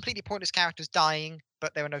 Two completely pointless characters dying,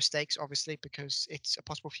 but there are no stakes, obviously, because it's a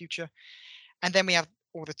possible future. And then we have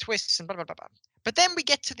all the twists and blah blah blah blah. But then we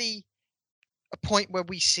get to a point where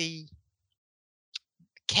we see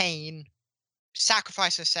Kane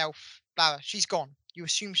sacrifice herself. Blah, she's gone. You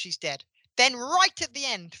assume she's dead. Then right at the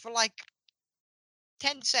end, for like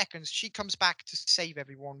 10 seconds, she comes back to save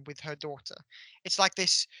everyone with her daughter. It's like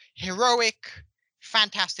this heroic,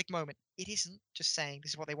 fantastic moment. It isn't, just saying,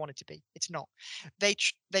 this is what they want it to be. It's not. They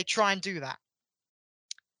try and do that.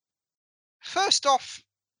 First off,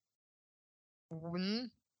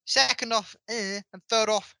 second off, and third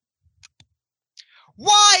off,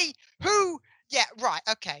 why? Who? Yeah, right,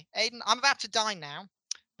 okay. Aiden, I'm about to die now,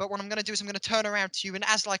 but what I'm going to do is I'm going to turn around to you, and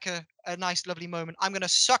as like a nice, lovely moment, I'm going to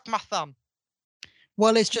suck my thumb.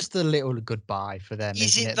 Well, it's just a little goodbye for them,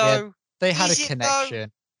 isn't it? Though? They had a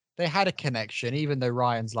connection. They had a connection, even though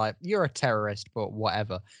Ryan's like, you're a terrorist, but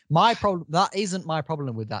whatever. My problem, that isn't my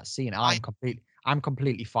problem with that scene. I'm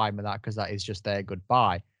completely fine with that because that is just their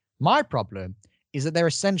goodbye. My problem is that they're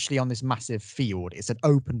essentially on this massive field. It's an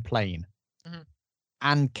open plain. Mm-hmm.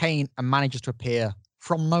 And Kane manages to appear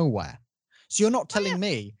from nowhere. So you're not telling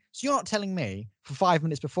me. So you're not telling me for 5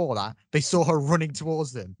 minutes before that they saw her running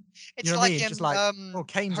towards them. It's, you know, like what I mean? Just like,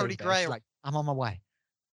 Kane's Holy over Grail. She's like, I'm on my way.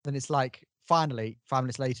 Then it's like finally, 5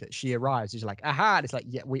 minutes later, she arrives. She's like, aha. And it's like,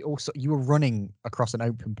 yeah, you were running across an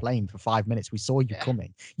open plain for 5 minutes. We saw you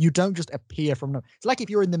coming. You don't just appear from nowhere. It's like if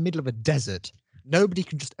you're in the middle of a desert, nobody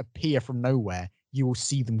can just appear from nowhere. You will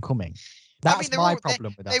see them coming. That's my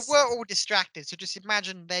problem with that. They were all distracted. So just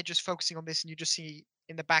imagine they're just focusing on this and you just see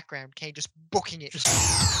in the background Kane just booking it. Just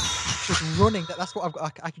running. That's what I've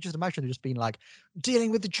got. I could just imagine them just being like,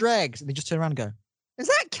 dealing with the dregs. And they just turn around and go, is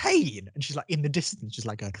that Kane? And she's like in the distance, just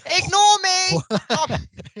like going, ignore me.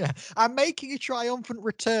 Yeah, I'm making a triumphant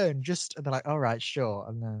return. And they're like, all right, sure.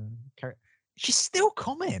 And then she's still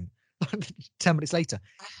coming. 10 minutes later,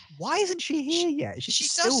 why isn't she here yet? She's she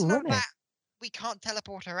still does know running. that we can't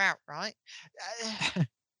teleport her out, right?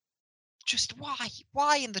 Just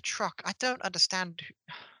why in the truck? I don't understand.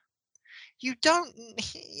 You don't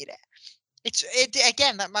need it.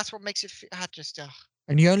 Again, that's what makes it. I just.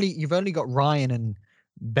 And you've only got Ryan and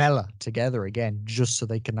Bella together again, just so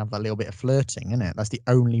they can have that little bit of flirting, isn't it? That's the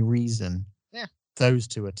only reason. Yeah. Those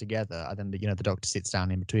two are together, and then the doctor sits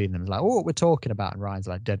down in between them. It's like, oh, what we're talking about, and Ryan's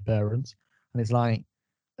like, dead parents, and it's like,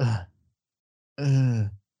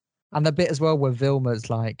 and the bit as well where Vilma's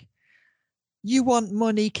like, you want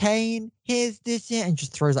money, Kane? Here's this, and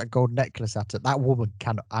just throws that gold necklace at it. That woman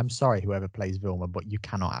cannot. I'm sorry, whoever plays Vilma, but you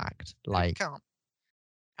cannot act like. You can't.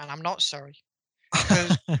 And I'm not sorry.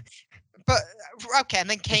 But okay, and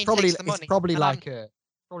then Kane takes the money. It's probably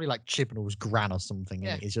like Chibnall's gran or something.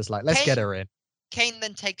 Yeah. It's just like, let's get her in. Kane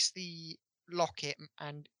then takes the locket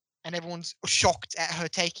and everyone's shocked at her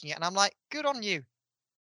taking it, and I'm like, good on you.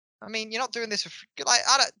 I mean, you're not doing this for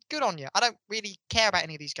good on you. I don't really care about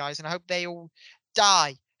any of these guys, and I hope they all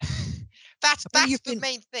die. That's the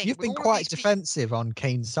main thing. You've been quite defensive on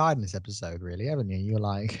Kane's side in this episode, really, haven't you? You're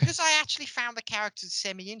like, because I actually found the characters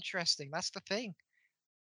semi-interesting. That's the thing.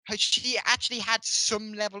 She actually had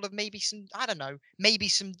some level of maybe some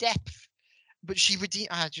depth, but she redeemed.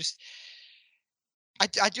 I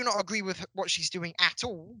do not agree with what she's doing at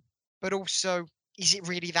all. But also, is it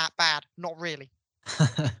really that bad? Not really.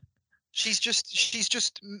 She's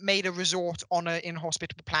just made a resort on an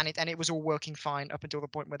inhospitable planet, and it was all working fine up until the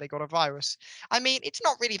point where they got a virus. I mean, it's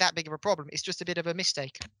not really that big of a problem. It's just a bit of a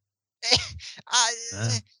mistake.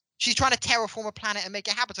 She's trying to terraform a planet and make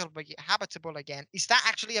it habitable again. Is that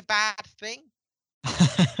actually a bad thing?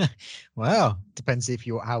 Well, depends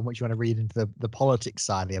how much you want to read into the politics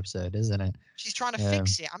side of the episode, isn't it? She's trying to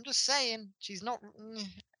fix it. I'm just saying, she's not.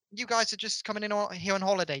 You guys are just coming in here on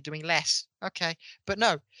holiday doing less, okay? But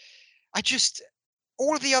no,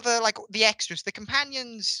 all of the other, like the extras, the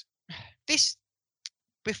companions.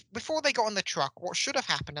 Before they got on the truck, what should have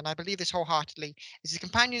happened, and I believe this wholeheartedly, is the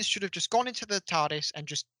companions should have just gone into the TARDIS and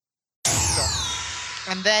just gone.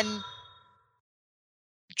 And then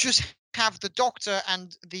just have the doctor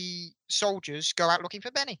and the soldiers go out looking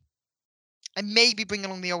for Benny. And maybe bring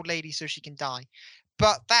along the old lady so she can die.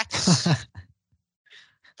 But that's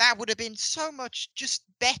that would have been so much just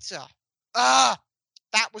better.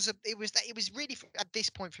 It was really at this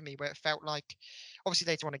point for me where it felt like,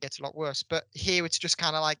 obviously later on it gets a lot worse, but here it's just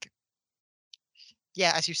kind of like,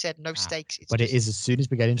 yeah, as you said, no stakes. It is as soon as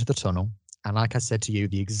we get into the tunnel, and like I said to you,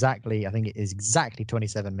 I think it is exactly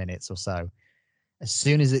 27 minutes or so. As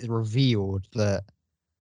soon as it's revealed that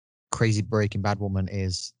crazy Breaking Bad woman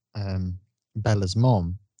is Bella's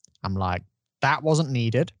mom, I'm like, that wasn't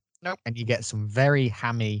needed. Nope. And you get some very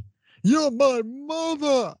hammy, you're my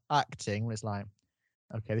mother acting. It's like,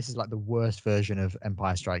 okay, this is like the worst version of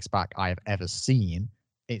Empire Strikes Back I have ever seen.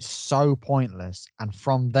 It's so pointless. And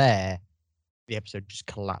from there, the episode just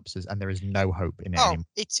collapses and there is no hope in it anymore.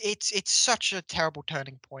 It's such a terrible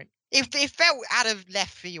turning point. It felt out of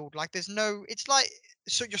left field. Like it's like,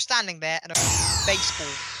 so you're standing there and a baseball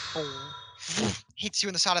ball hits you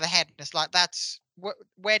in the side of the head. And it's like,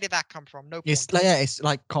 where did that come from? No point.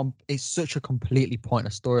 It's such a completely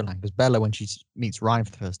pointless storyline, because Bella, when she meets Ryan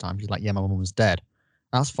for the first time, she's like, yeah, my mum was dead.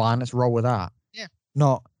 That's fine. Let's roll with that. Yeah.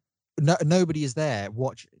 Nobody is there.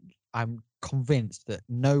 I'm convinced that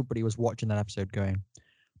nobody was watching that episode going,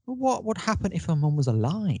 well, what would happen if her mum was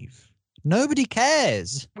alive? Nobody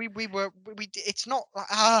cares. It's not.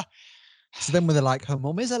 So then when they're like, her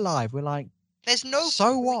mum is alive, we're like, there's no.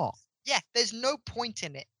 So what? Yeah, there's no point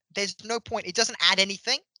in it. There's no point. It doesn't add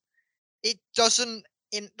anything. It doesn't.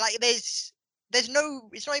 There's no.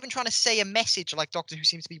 It's not even trying to say a message like Doctor Who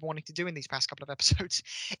seems to be wanting to do in these past couple of episodes.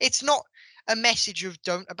 It's not a message of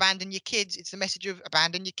don't abandon your kids. It's the message of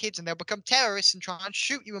abandon your kids and they'll become terrorists and try and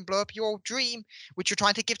shoot you and blow up your dream, which you're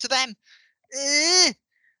trying to give to them.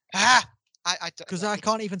 Because I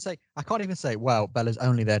can't even say, well, Bella's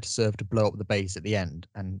only there to serve to blow up the base at the end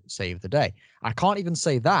and save the day. I can't even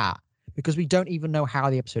say that, because we don't even know how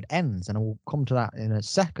the episode ends, and we'll come to that in a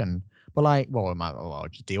second. But like, well, I'll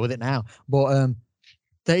just deal with it now. But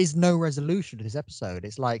there is no resolution to this episode.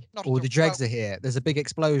 It's like, Not oh, at the all. dregs are here. There's a big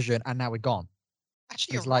explosion, and now we're gone.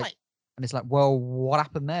 Actually, It's you're like, right. and it's like, well, what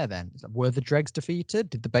happened there then? It's like, were the dregs defeated?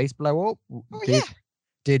 Did the base blow up? Oh Did yeah,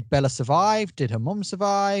 did Bella survive? Did her mum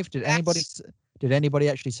survive? Did that's anybody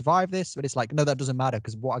actually survive this? But it's like, no, that doesn't matter,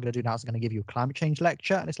 because what I'm going to do now is I'm going to give you a climate change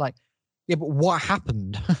lecture. And it's like, yeah, but what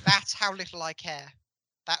happened? that's how little I care.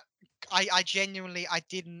 That I genuinely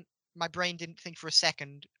didn't. My brain didn't think for a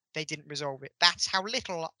second they didn't resolve it. That's how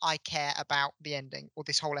little I care about the ending or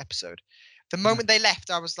this whole episode. The moment they left,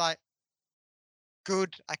 I was like,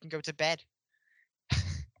 good, I can go to bed.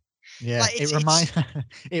 Yeah, Like it's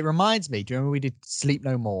it reminds me. Do you remember we did Sleep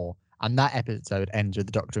No More, and that episode ends with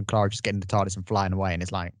the Doctor and Clara just getting the TARDIS and flying away, and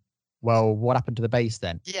it's like, well, what happened to the base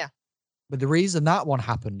then? yeah. But the reason that one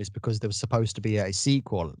happened is because there was supposed to be a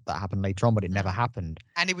sequel that happened later on, but it never happened.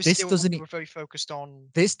 And it was This still doesn't we e- were very focused on.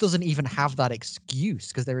 This doesn't even have that excuse,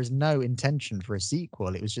 because there is no intention for a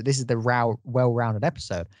sequel. It was this is the well-rounded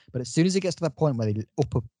episode. But as soon as it gets to that point where they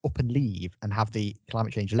up and leave and have the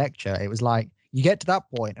climate change lecture, it was like you get to that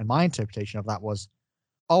point, and my interpretation of that was,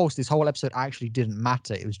 oh, so this whole episode actually didn't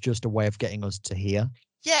matter. It was just a way of getting us to here.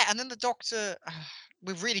 Yeah, and then the Doctor.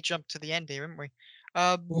 We've really jumped to the end here, haven't we?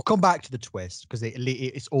 We'll come back to the twist, because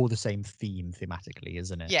it's all the same theme thematically,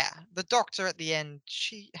 isn't it? Yeah, the Doctor at the end.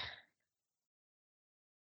 She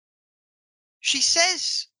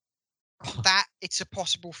says that it's a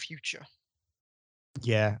possible future.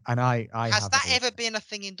 Yeah, and I Has have that ever been a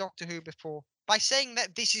thing in Doctor Who before? By saying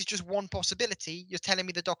that this is just one possibility, you're telling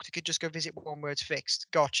me the Doctor could just go visit one where it's fixed.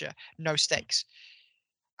 Gotcha. No stakes.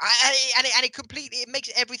 And it completely makes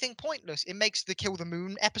everything pointless. It makes the Kill the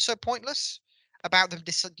Moon episode pointless about them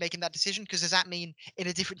making that decision, because does that mean in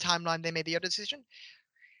a different timeline they made the other decision?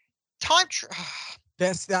 That's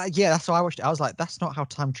what I watched it. I was like, that's not how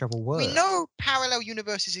time travel works. We know parallel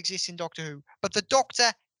universes exist in Doctor Who, but the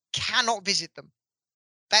Doctor cannot visit them.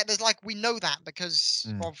 There's like, we know that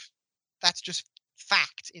because of that's just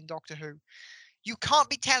fact in Doctor Who. You can't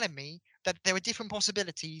be telling me that there are different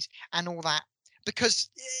possibilities and all that, because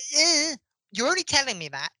you're only telling me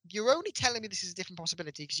that. You're only telling me this is a different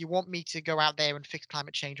possibility because you want me to go out there and fix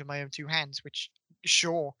climate change with my own two hands, which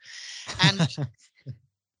sure. And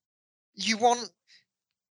you want,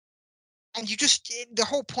 and you just, the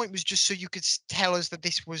whole point was just so you could tell us that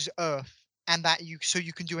this was Earth, and that so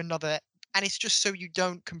you can do another, and it's just so you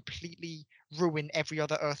don't completely ruin every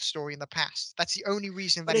other Earth story in the past. That's the only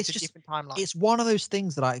reason that it's a different timeline. It's one of those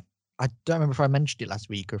things that I don't remember if I mentioned it last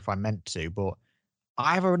week or if I meant to, but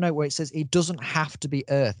I have a note where it says it doesn't have to be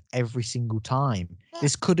Earth every single time. Yeah.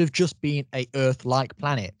 This could have just been a Earth-like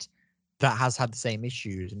planet that has had the same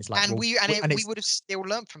issues, and it's like, and we would have still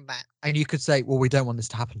learned from that. And you could say, well, we don't want this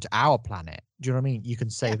to happen to our planet. Do you know what I mean? You can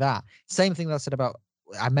say that. Same thing that I said about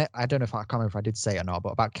I don't know if I can't remember if I did say it or not,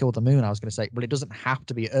 but about Kill the Moon, I was going to say, well, it doesn't have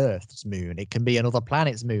to be Earth's moon. It can be another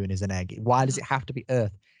planet's moon as an egg. Why does it have to be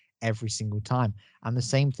Earth every single time? And the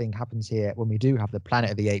same thing happens here when we do have the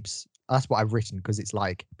Planet of the Apes. That's what I've written, because it's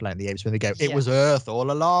like Planet of the Apes when they go, it was Earth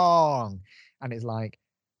all along. And it's like,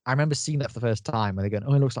 I remember seeing that for the first time where they're going,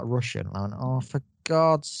 oh, it looks like Russian. And I went, oh, for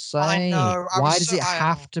God's sake. I know. Why does it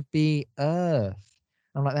have to be Earth?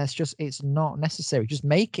 I'm like, it's not necessary. Just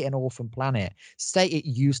make it an orphan planet. Say it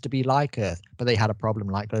used to be like Earth, but they had a problem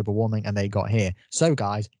like global warming and they got here. So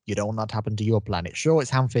guys, you don't want that to happen to your planet. Sure,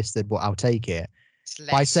 it's ham-fisted, but I'll take it.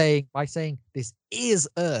 By saying this is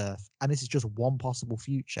Earth and this is just one possible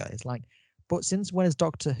future. It's like, but since when has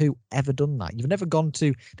Doctor Who ever done that?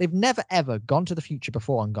 They've never ever gone to the future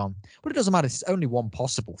before and gone, well, it doesn't matter. It's only one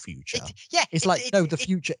possible future. The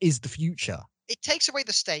future is the future. It takes away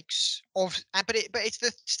the stakes of, but it's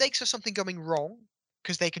the stakes of something going wrong,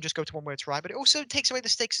 because they can just go to one where it's right. But it also takes away the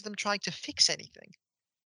stakes of them trying to fix anything.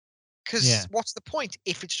 Because what's the point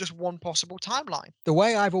if it's just one possible timeline? The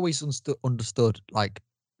way I've always understood like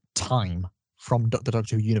time from the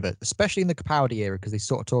Doctor Who universe, especially in the Capaldi era, because they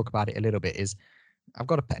sort of talk about it a little bit, is I've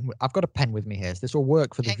got a pen with me here. So this will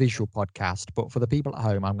work for the visual podcast, but for the people at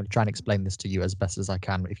home, I'm going to try and explain this to you as best as I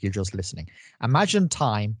can if you're just listening. Imagine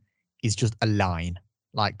time is just a line.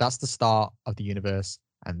 Like, that's the start of the universe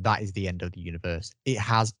and that is the end of the universe. It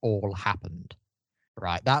has all happened,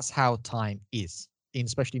 right? That's how time is,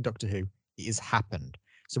 especially in Doctor Who. It has happened.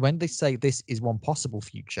 So when they say this is one possible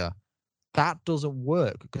future, that doesn't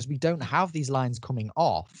work, because we don't have these lines coming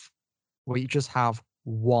off where you just have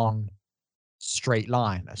one straight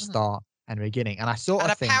line, a start and a beginning. And I sort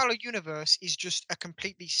of think, parallel universe is just a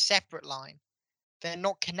completely separate line. They're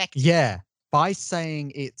not connected. Yeah. By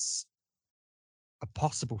saying it's a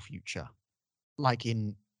possible future, like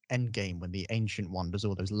in Endgame when the Ancient One does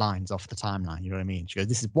all those lines off the timeline. You know what I mean? She goes,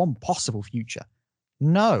 "This is one possible future."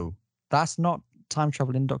 No, that's not time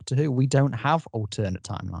travel in Doctor Who. We don't have alternate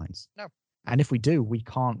timelines. No. And if we do, we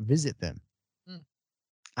can't visit them.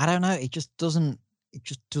 I don't know. It just doesn't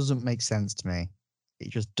make sense to me. It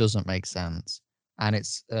just doesn't make sense. And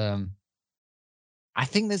it's I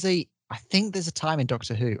think there's a time in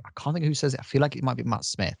Doctor Who. I can't think who says it. I feel like it might be Matt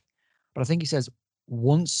Smith. But I think he says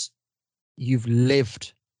once you've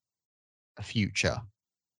lived a future,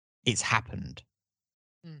 it's happened.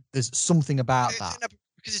 There's something about that.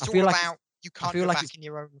 Because it's all about you can't go back in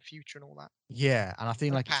your own future and all that. Yeah, and I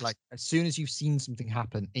think like it's like as soon as you've seen something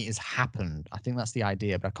happen, it has happened. I think that's the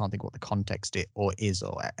idea, but I can't think what the context is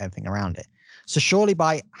or anything around it. So surely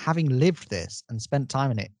by having lived this and spent time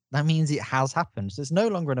in it, that means it has happened. So it's no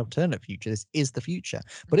longer an alternate future. This is the future.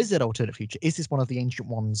 But is it alternate future? Is this one of the Ancient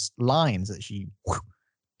One's lines that she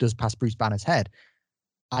does past Bruce Banner's head?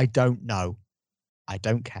 I don't know. I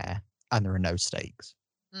don't care. And there are no stakes.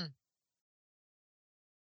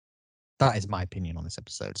 That is my opinion on this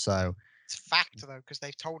episode. So it's fact, though, because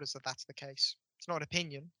they've told us that that's the case. It's not an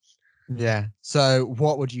opinion. Yeah. So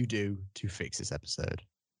what would you do to fix this episode?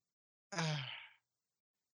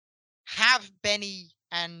 Have Benny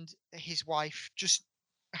and his wife just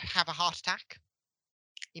have a heart attack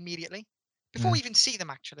immediately before we even see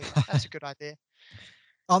them. Actually, that's a good idea.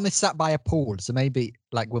 Aren't they sat by a pool? So maybe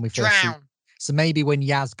like when we first see, so maybe when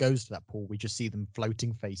Yaz goes to that pool, we just see them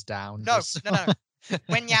floating face down. No.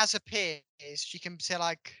 When Yaz appears, she can say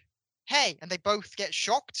like, "Hey," and they both get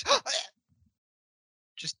shocked.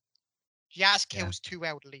 Just Yaz kills two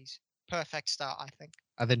elderlies. Perfect start, I think.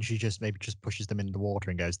 And then she just pushes them in the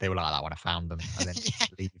water and goes, "They were like that when I found them," and then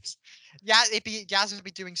leaves. Yeah, Yaz would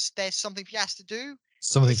be doing. There's something for Yaz to do.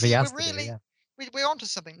 Something for Yaz to do. Yeah. We're onto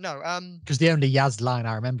something. No, because the only Yaz line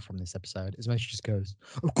I remember from this episode is when she just goes,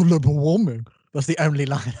 "Global warming." That's the only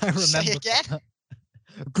line I remember. Say again.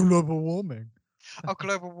 Global warming. Oh,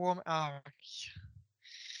 global warming. Oh.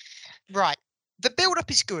 Right. The build-up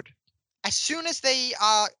is good. As soon as they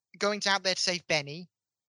are going out there to save Benny,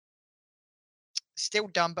 still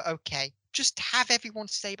dumb, but okay. Just have everyone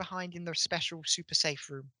stay behind in their special super safe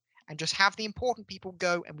room. And just have the important people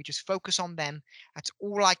go, and we just focus on them. That's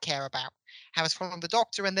all I care about. Have us follow the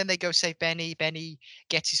Doctor, and then they go save Benny. Benny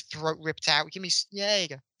gets his throat ripped out. There you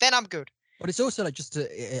go. Then I'm good. But it's also like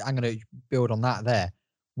I'm going to build on that there.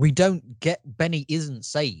 We don't get Benny isn't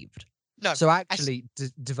saved. No. So actually,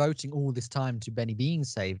 devoting all this time to Benny being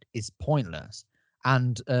saved is pointless.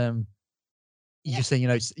 And you say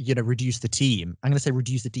reduce the team. I'm going to say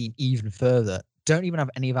reduce the team even further. Don't even have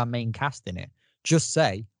any of our main cast in it. Just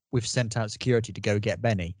say we've sent out security to go get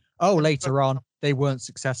Benny. Oh, later on they weren't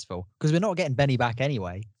successful because we're not getting Benny back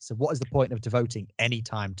anyway. So what is the point of devoting any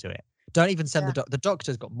time to it? Don't even send the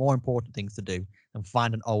Doctor's got more important things to do than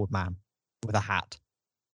find an old man with a hat.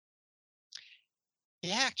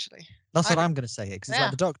 Yeah, actually. That's what I'm going to say here, because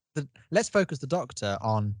it's like let's focus the Doctor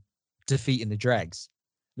on defeating the dregs.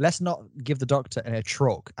 Let's not give the Doctor a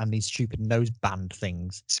truck and these stupid noseband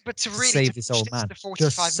things. But to really save this old man, the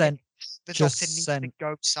Doctor needs to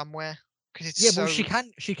go somewhere. Well, she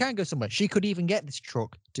can go somewhere. She could even get this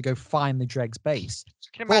truck to go find the dregs base.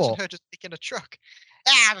 Can you imagine her just picking a truck?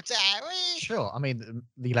 Sure. I mean,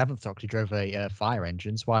 the 11th Doctor drove a fire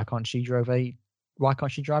engine, so why can't she drive a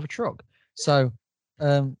truck? So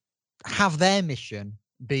have their mission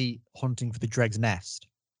be hunting for the dregs nest,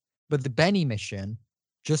 but the Benny mission,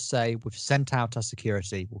 just say we've sent out our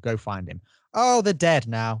security, we'll go find him. Oh, they're dead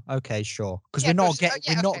now. Okay, sure, because we're not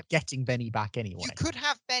getting Benny back anyway. You could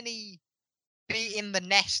have Benny be in the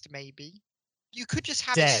nest, maybe. You could just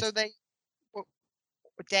have dead. It so they were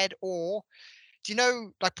dead, or do you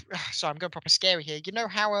know, like, sorry, I'm going proper scary here. You know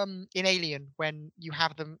how in Alien, when you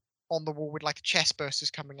have them on the wall with like chest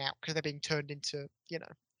bursters coming out because they're being turned into,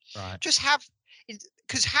 right. Just have,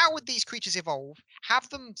 because how would these creatures evolve? Have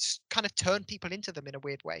them kind of turn people into them in a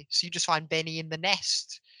weird way. So you just find Benny in the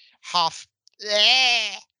nest, half.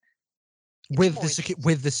 With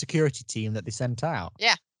the security team that they sent out.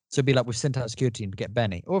 Yeah. So it'd be like, we've sent out a security team to get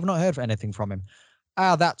Benny. Or I've not heard anything from him.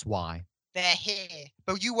 That's why. They're here.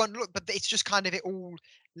 But you won't look, but it's just kind of it all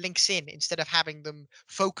links in instead of having them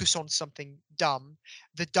focus on something dumb.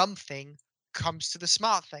 The dumb thing comes to the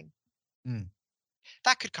smart thing.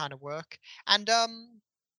 That could kind of work. And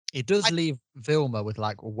it does leave Vilma with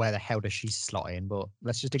like, well, where the hell does she slot in? But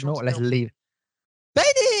let's just ignore it. Let's leave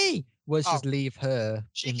Benny. Let's just leave her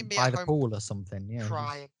by the pool or something. Yeah.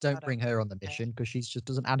 Crying. Don't bring her on the mission because she just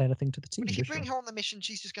doesn't add anything to the team. But if you bring her on the mission,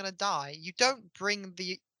 she's just going to die. You don't bring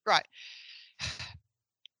right.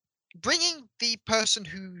 bringing the person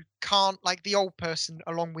who can't, like the old person,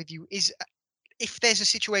 along with you is if there's a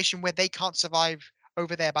situation where they can't survive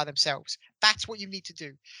over there by themselves. That's what you need to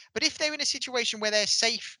do. But if they're in a situation where they're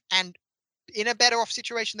safe and in a better off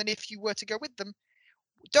situation than if you were to go with them,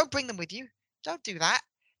 don't bring them with you. Don't do that.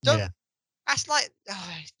 Don't. Yeah. That's like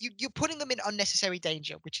you're putting them in unnecessary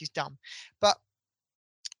danger, which is dumb. But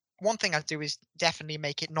one thing I'd do is definitely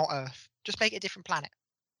make it not Earth. Just make it a different planet.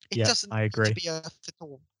 It Yeah, doesn't I need to agree. be Earth at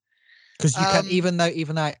all. Because you can, Um, even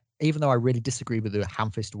though I really disagree with the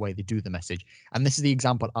ham-fisted way they do the message, and this is the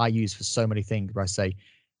example I use for so many things, where I say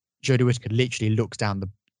Jodie Whittaker literally looks down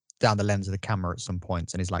the lens of the camera at some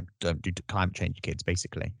points and is like, "Don't do climate change, kids."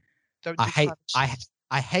 Basically, don't I do hate climate I change.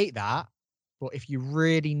 I hate that. But if you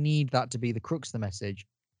really need that to be the crux of the message,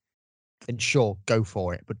 then sure, go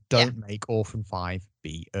for it. But Yeah. don't make Orphan 5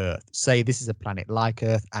 be Earth. Say this is a planet like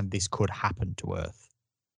Earth and this could happen to Earth.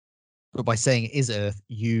 But by saying it is Earth,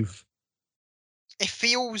 It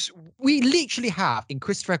feels we literally have in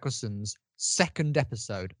Christopher Eccleston's second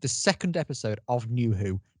episode, the second episode of New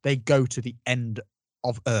Who, they go to the end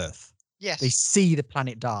of Earth. yes. They see the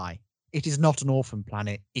planet die. It is not an orphan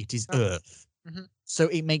planet, it is No. Earth. Mhm. So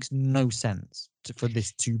it makes no sense for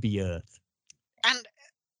this to be Earth. And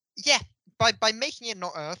yeah, by making it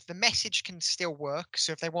not Earth, the message can still work.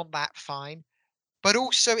 So if they want that, fine. But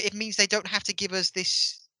also, it means they don't have to give us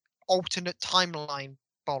this alternate timeline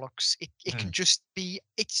bollocks. It can just be.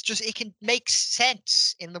 It can make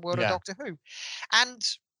sense in the world of Yeah. Doctor Who, and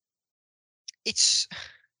it's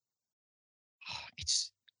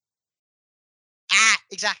it's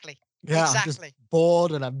exactly. Yeah, I'm just Exactly.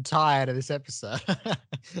 bored and I'm tired of this episode.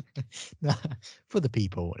 No, for the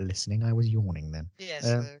people listening, I was yawning then. Yes.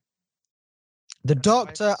 The That's why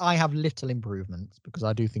Doctor, I have little improvements because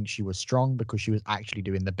I do think she was strong because she was actually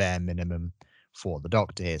doing the bare minimum for the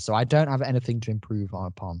Doctor here. So I don't have anything to improve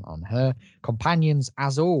upon on her. Companions,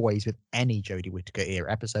 as always, with any Jodie Whittaker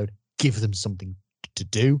era episode, give them something to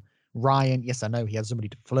do. Ryan, yes, I know he has somebody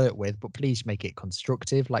to flirt with, but please make it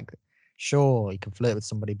constructive. Like, sure, he can flirt with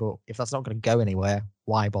somebody, but if that's not going to go anywhere,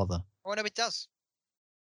 why bother? Oh no, it does.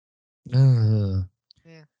 Ugh.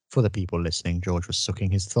 Yeah. For the people listening, George was sucking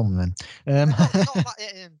his thumb then.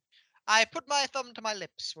 I put my thumb to my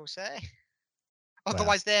lips, we'll say. Well.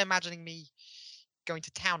 Otherwise, they're imagining me going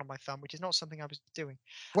to town on my thumb, which is not something I was doing.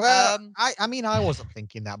 Well, I mean, I wasn't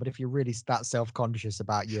thinking that, but if you're really that self-conscious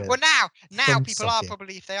about your Well, now thumb people are sucking.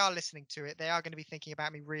 probably, if they are listening to it, they are going to be thinking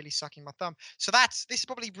about me really sucking my thumb. So this has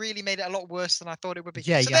probably really made it a lot worse than I thought it would be.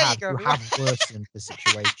 Yeah, so you there have. you go. You Everyone. have worsened the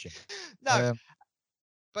situation. No,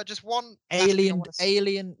 but just one last thing I want to say.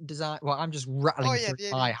 Alien design. Well, I'm just rattling Oh yeah, through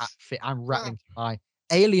the my aliens. hat fit. I'm Oh. rattling through my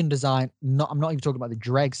alien design. I'm not even talking about the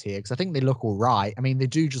dregs here because I think they look all right. I mean, they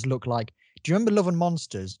do just look like. Do you remember Love and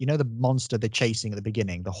Monsters? You know the monster they're chasing at the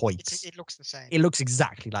beginning, the Hoiks. It looks the same. It looks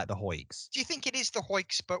exactly like the Hoiks. Do you think it is the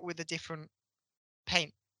Hoiks but with a different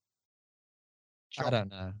paint job? I don't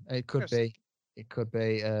know. It could Interesting. be. It could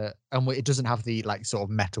be. And it doesn't have the like sort of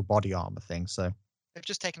metal body armor thing. So They've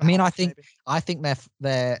just taken. I mean, that I off, think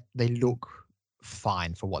maybe. they look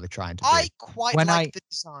fine for what they're trying to do. I quite When like the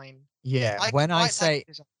design. Yeah, I when I quite say like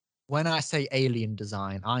the design. when I say alien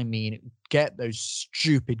design, I mean get those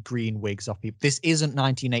stupid green wigs off people. This isn't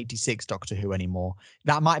 1986 Doctor Who anymore.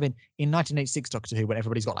 That might have been in 1986 Doctor Who when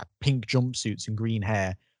everybody's got like pink jumpsuits and green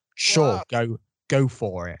hair. Sure, go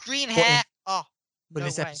for it. Green But hair. But No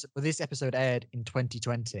way. this episode aired in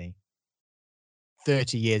 2020.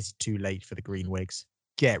 30 years too late for the green wigs.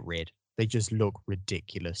 Get rid. They just look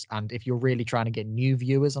ridiculous. And if you're really trying to get new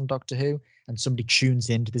viewers on Doctor Who and somebody tunes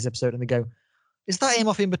into this episode and they go, is that him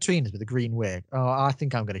off In Betweeners with the green wig? Oh, I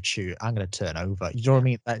think I'm going to turn over. You know what I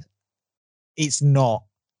mean? It's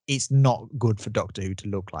not good for Doctor Who to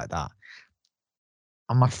look like that.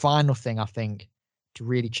 And my final thing, I think, to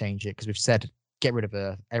really change it, because we've said get rid of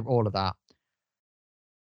Earth, all of that.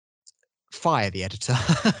 Fire the editor,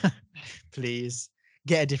 please.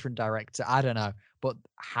 Get a different director. I don't know, but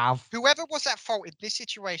have Whoever was at fault in this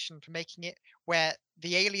situation for making it where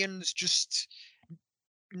the aliens just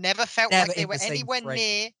never felt like they in were the same anywhere frame.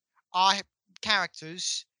 near our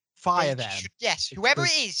characters. Fire they them. yes, whoever it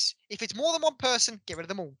because- is, if it's more than one person, get rid of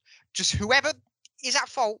them all. Just whoever is at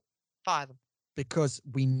fault, fire them. Because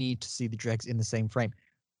we need to see the dregs in the same frame.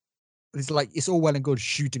 It's like it's all well and good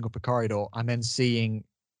shooting up a corridor and then seeing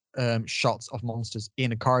shots of monsters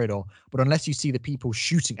in a corridor, but unless you see the people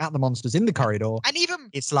shooting at the monsters in the corridor, And even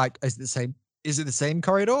it's like, is it the same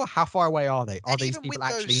corridor? How far away are they? Are And these even people with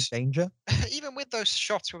actually in those- danger? even with those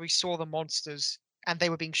shots where we saw the monsters and they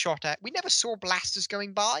were being shot at, we never saw blasters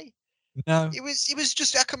going by. No. It was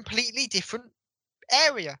just a completely different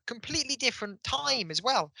area, completely different time as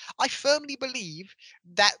well. I firmly believe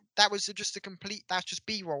that was just that's just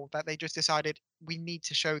B-roll that they just decided we need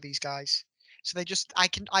to show these guys. So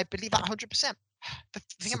I believe that 100%. The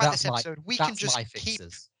thing So about this episode, we can that's just my keep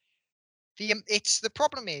fixes. the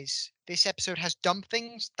problem is this episode has dumb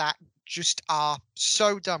things that just are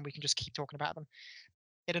so dumb we can just keep talking about them.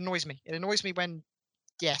 It annoys me. It annoys me when,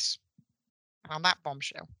 yes, on that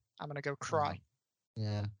bombshell, I'm gonna go cry.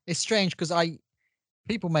 Yeah, it's strange because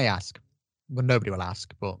people may ask, well, nobody will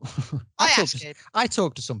ask, but I ask it. I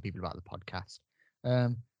talk to some people about the podcast.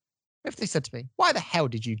 If they said to me, why the hell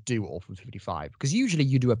did you do Orphan 55? Because usually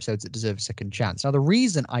you do episodes that deserve a second chance. Now, the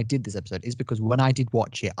reason I did this episode is because when I did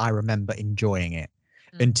watch it, I remember enjoying it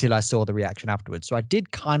until I saw the reaction afterwards. So I did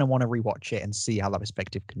kind of want to rewatch it and see how that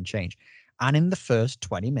perspective can change. And in the first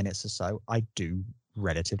 20 minutes or so, I do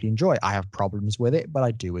relatively enjoy it. I have problems with it, but I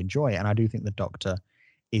do enjoy it. And I do think the Doctor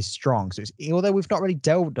is strong. So although we've not really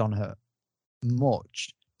delved on her,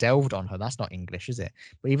 that's not English, is it?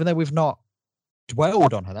 But even though we've not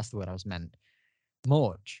dwelled on her, that's the word I was meant,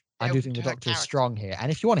 much, I do think the Doctor is strong here.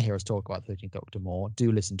 And if you want to hear us talk about 13th Doctor more,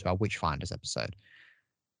 do listen to our Witchfinders episode.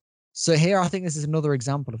 So here, I think this is another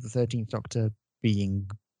example of the 13th Doctor being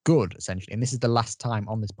good, essentially. And this is the last time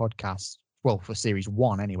on this podcast, well, for series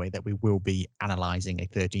 1 anyway, that we will be analysing a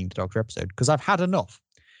 13th Doctor episode, because I've had enough.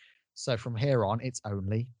 So from here on, it's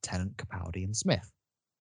only Tennant, Capaldi and Smith.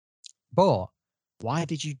 But why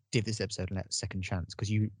did you give this episode a second chance? Because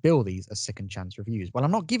you bill these as second chance reviews. Well,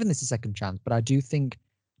 I'm not giving this a second chance, but I do think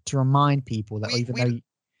to remind people that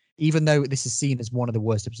even though this is seen as one of the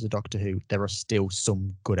worst episodes of Doctor Who, there are still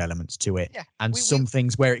some good elements to it. Yeah, and some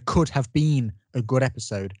things where it could have been a good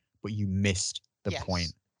episode, but you missed the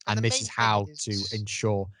point. And this is how to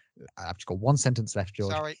ensure. I've just got one sentence left,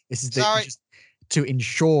 George. Sorry. This is just to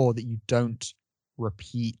ensure that you don't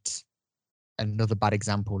repeat another bad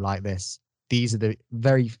example like this. These are the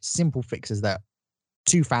very simple fixes that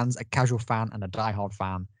two fans, a casual fan and a diehard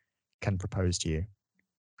fan, can propose to you.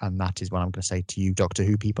 And that is what I'm going to say to you, Doctor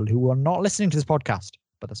Who people who are not listening to this podcast.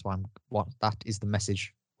 But that's why that is the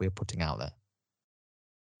message we're putting out there.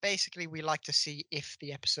 Basically, we like to see if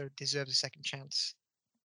the episode deserves a second chance.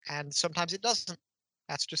 And sometimes it doesn't.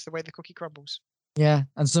 That's just the way the cookie crumbles. Yeah.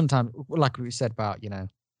 And sometimes, like we said about,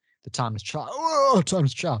 the Timeless Child. Oh,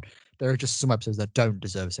 Timeless Child. There are just some episodes that don't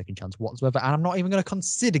deserve a second chance whatsoever. And I'm not even going to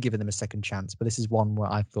consider giving them a second chance. But this is one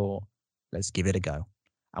where I thought, let's give it a go.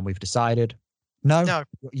 And we've decided, no.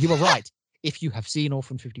 You were right. If you have seen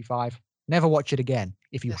Orphan 55, never watch it again.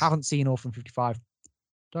 If you haven't seen Orphan 55,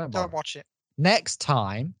 don't watch it. Next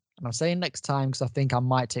time, and I'm saying next time because I think I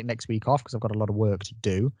might take next week off because I've got a lot of work to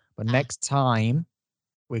do. But next time,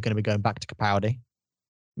 we're going to be going back to Capaldi.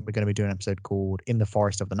 We're going to be doing an episode called In the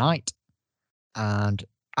Forest of the Night. And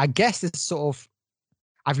I guess this sort of,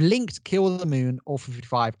 I've linked Kill the Moon, Orphan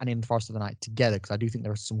 55, and In the Forest of the Night together because I do think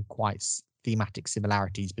there are some quite thematic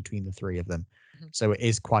similarities between the three of them. Mm-hmm. So it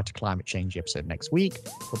is quite a climate change episode next week,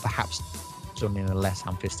 but perhaps done in a less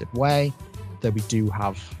ham-fisted way. Though we do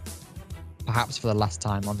have, perhaps for the last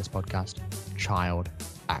time on this podcast, child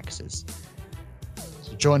actors.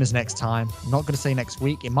 So join us next time. I'm not going to say next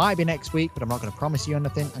week. It might be next week, but I'm not going to promise you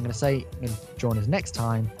anything. I'm going to say join us next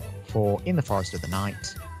time for In the Forest of the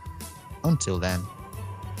Night. Until then,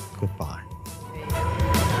 goodbye.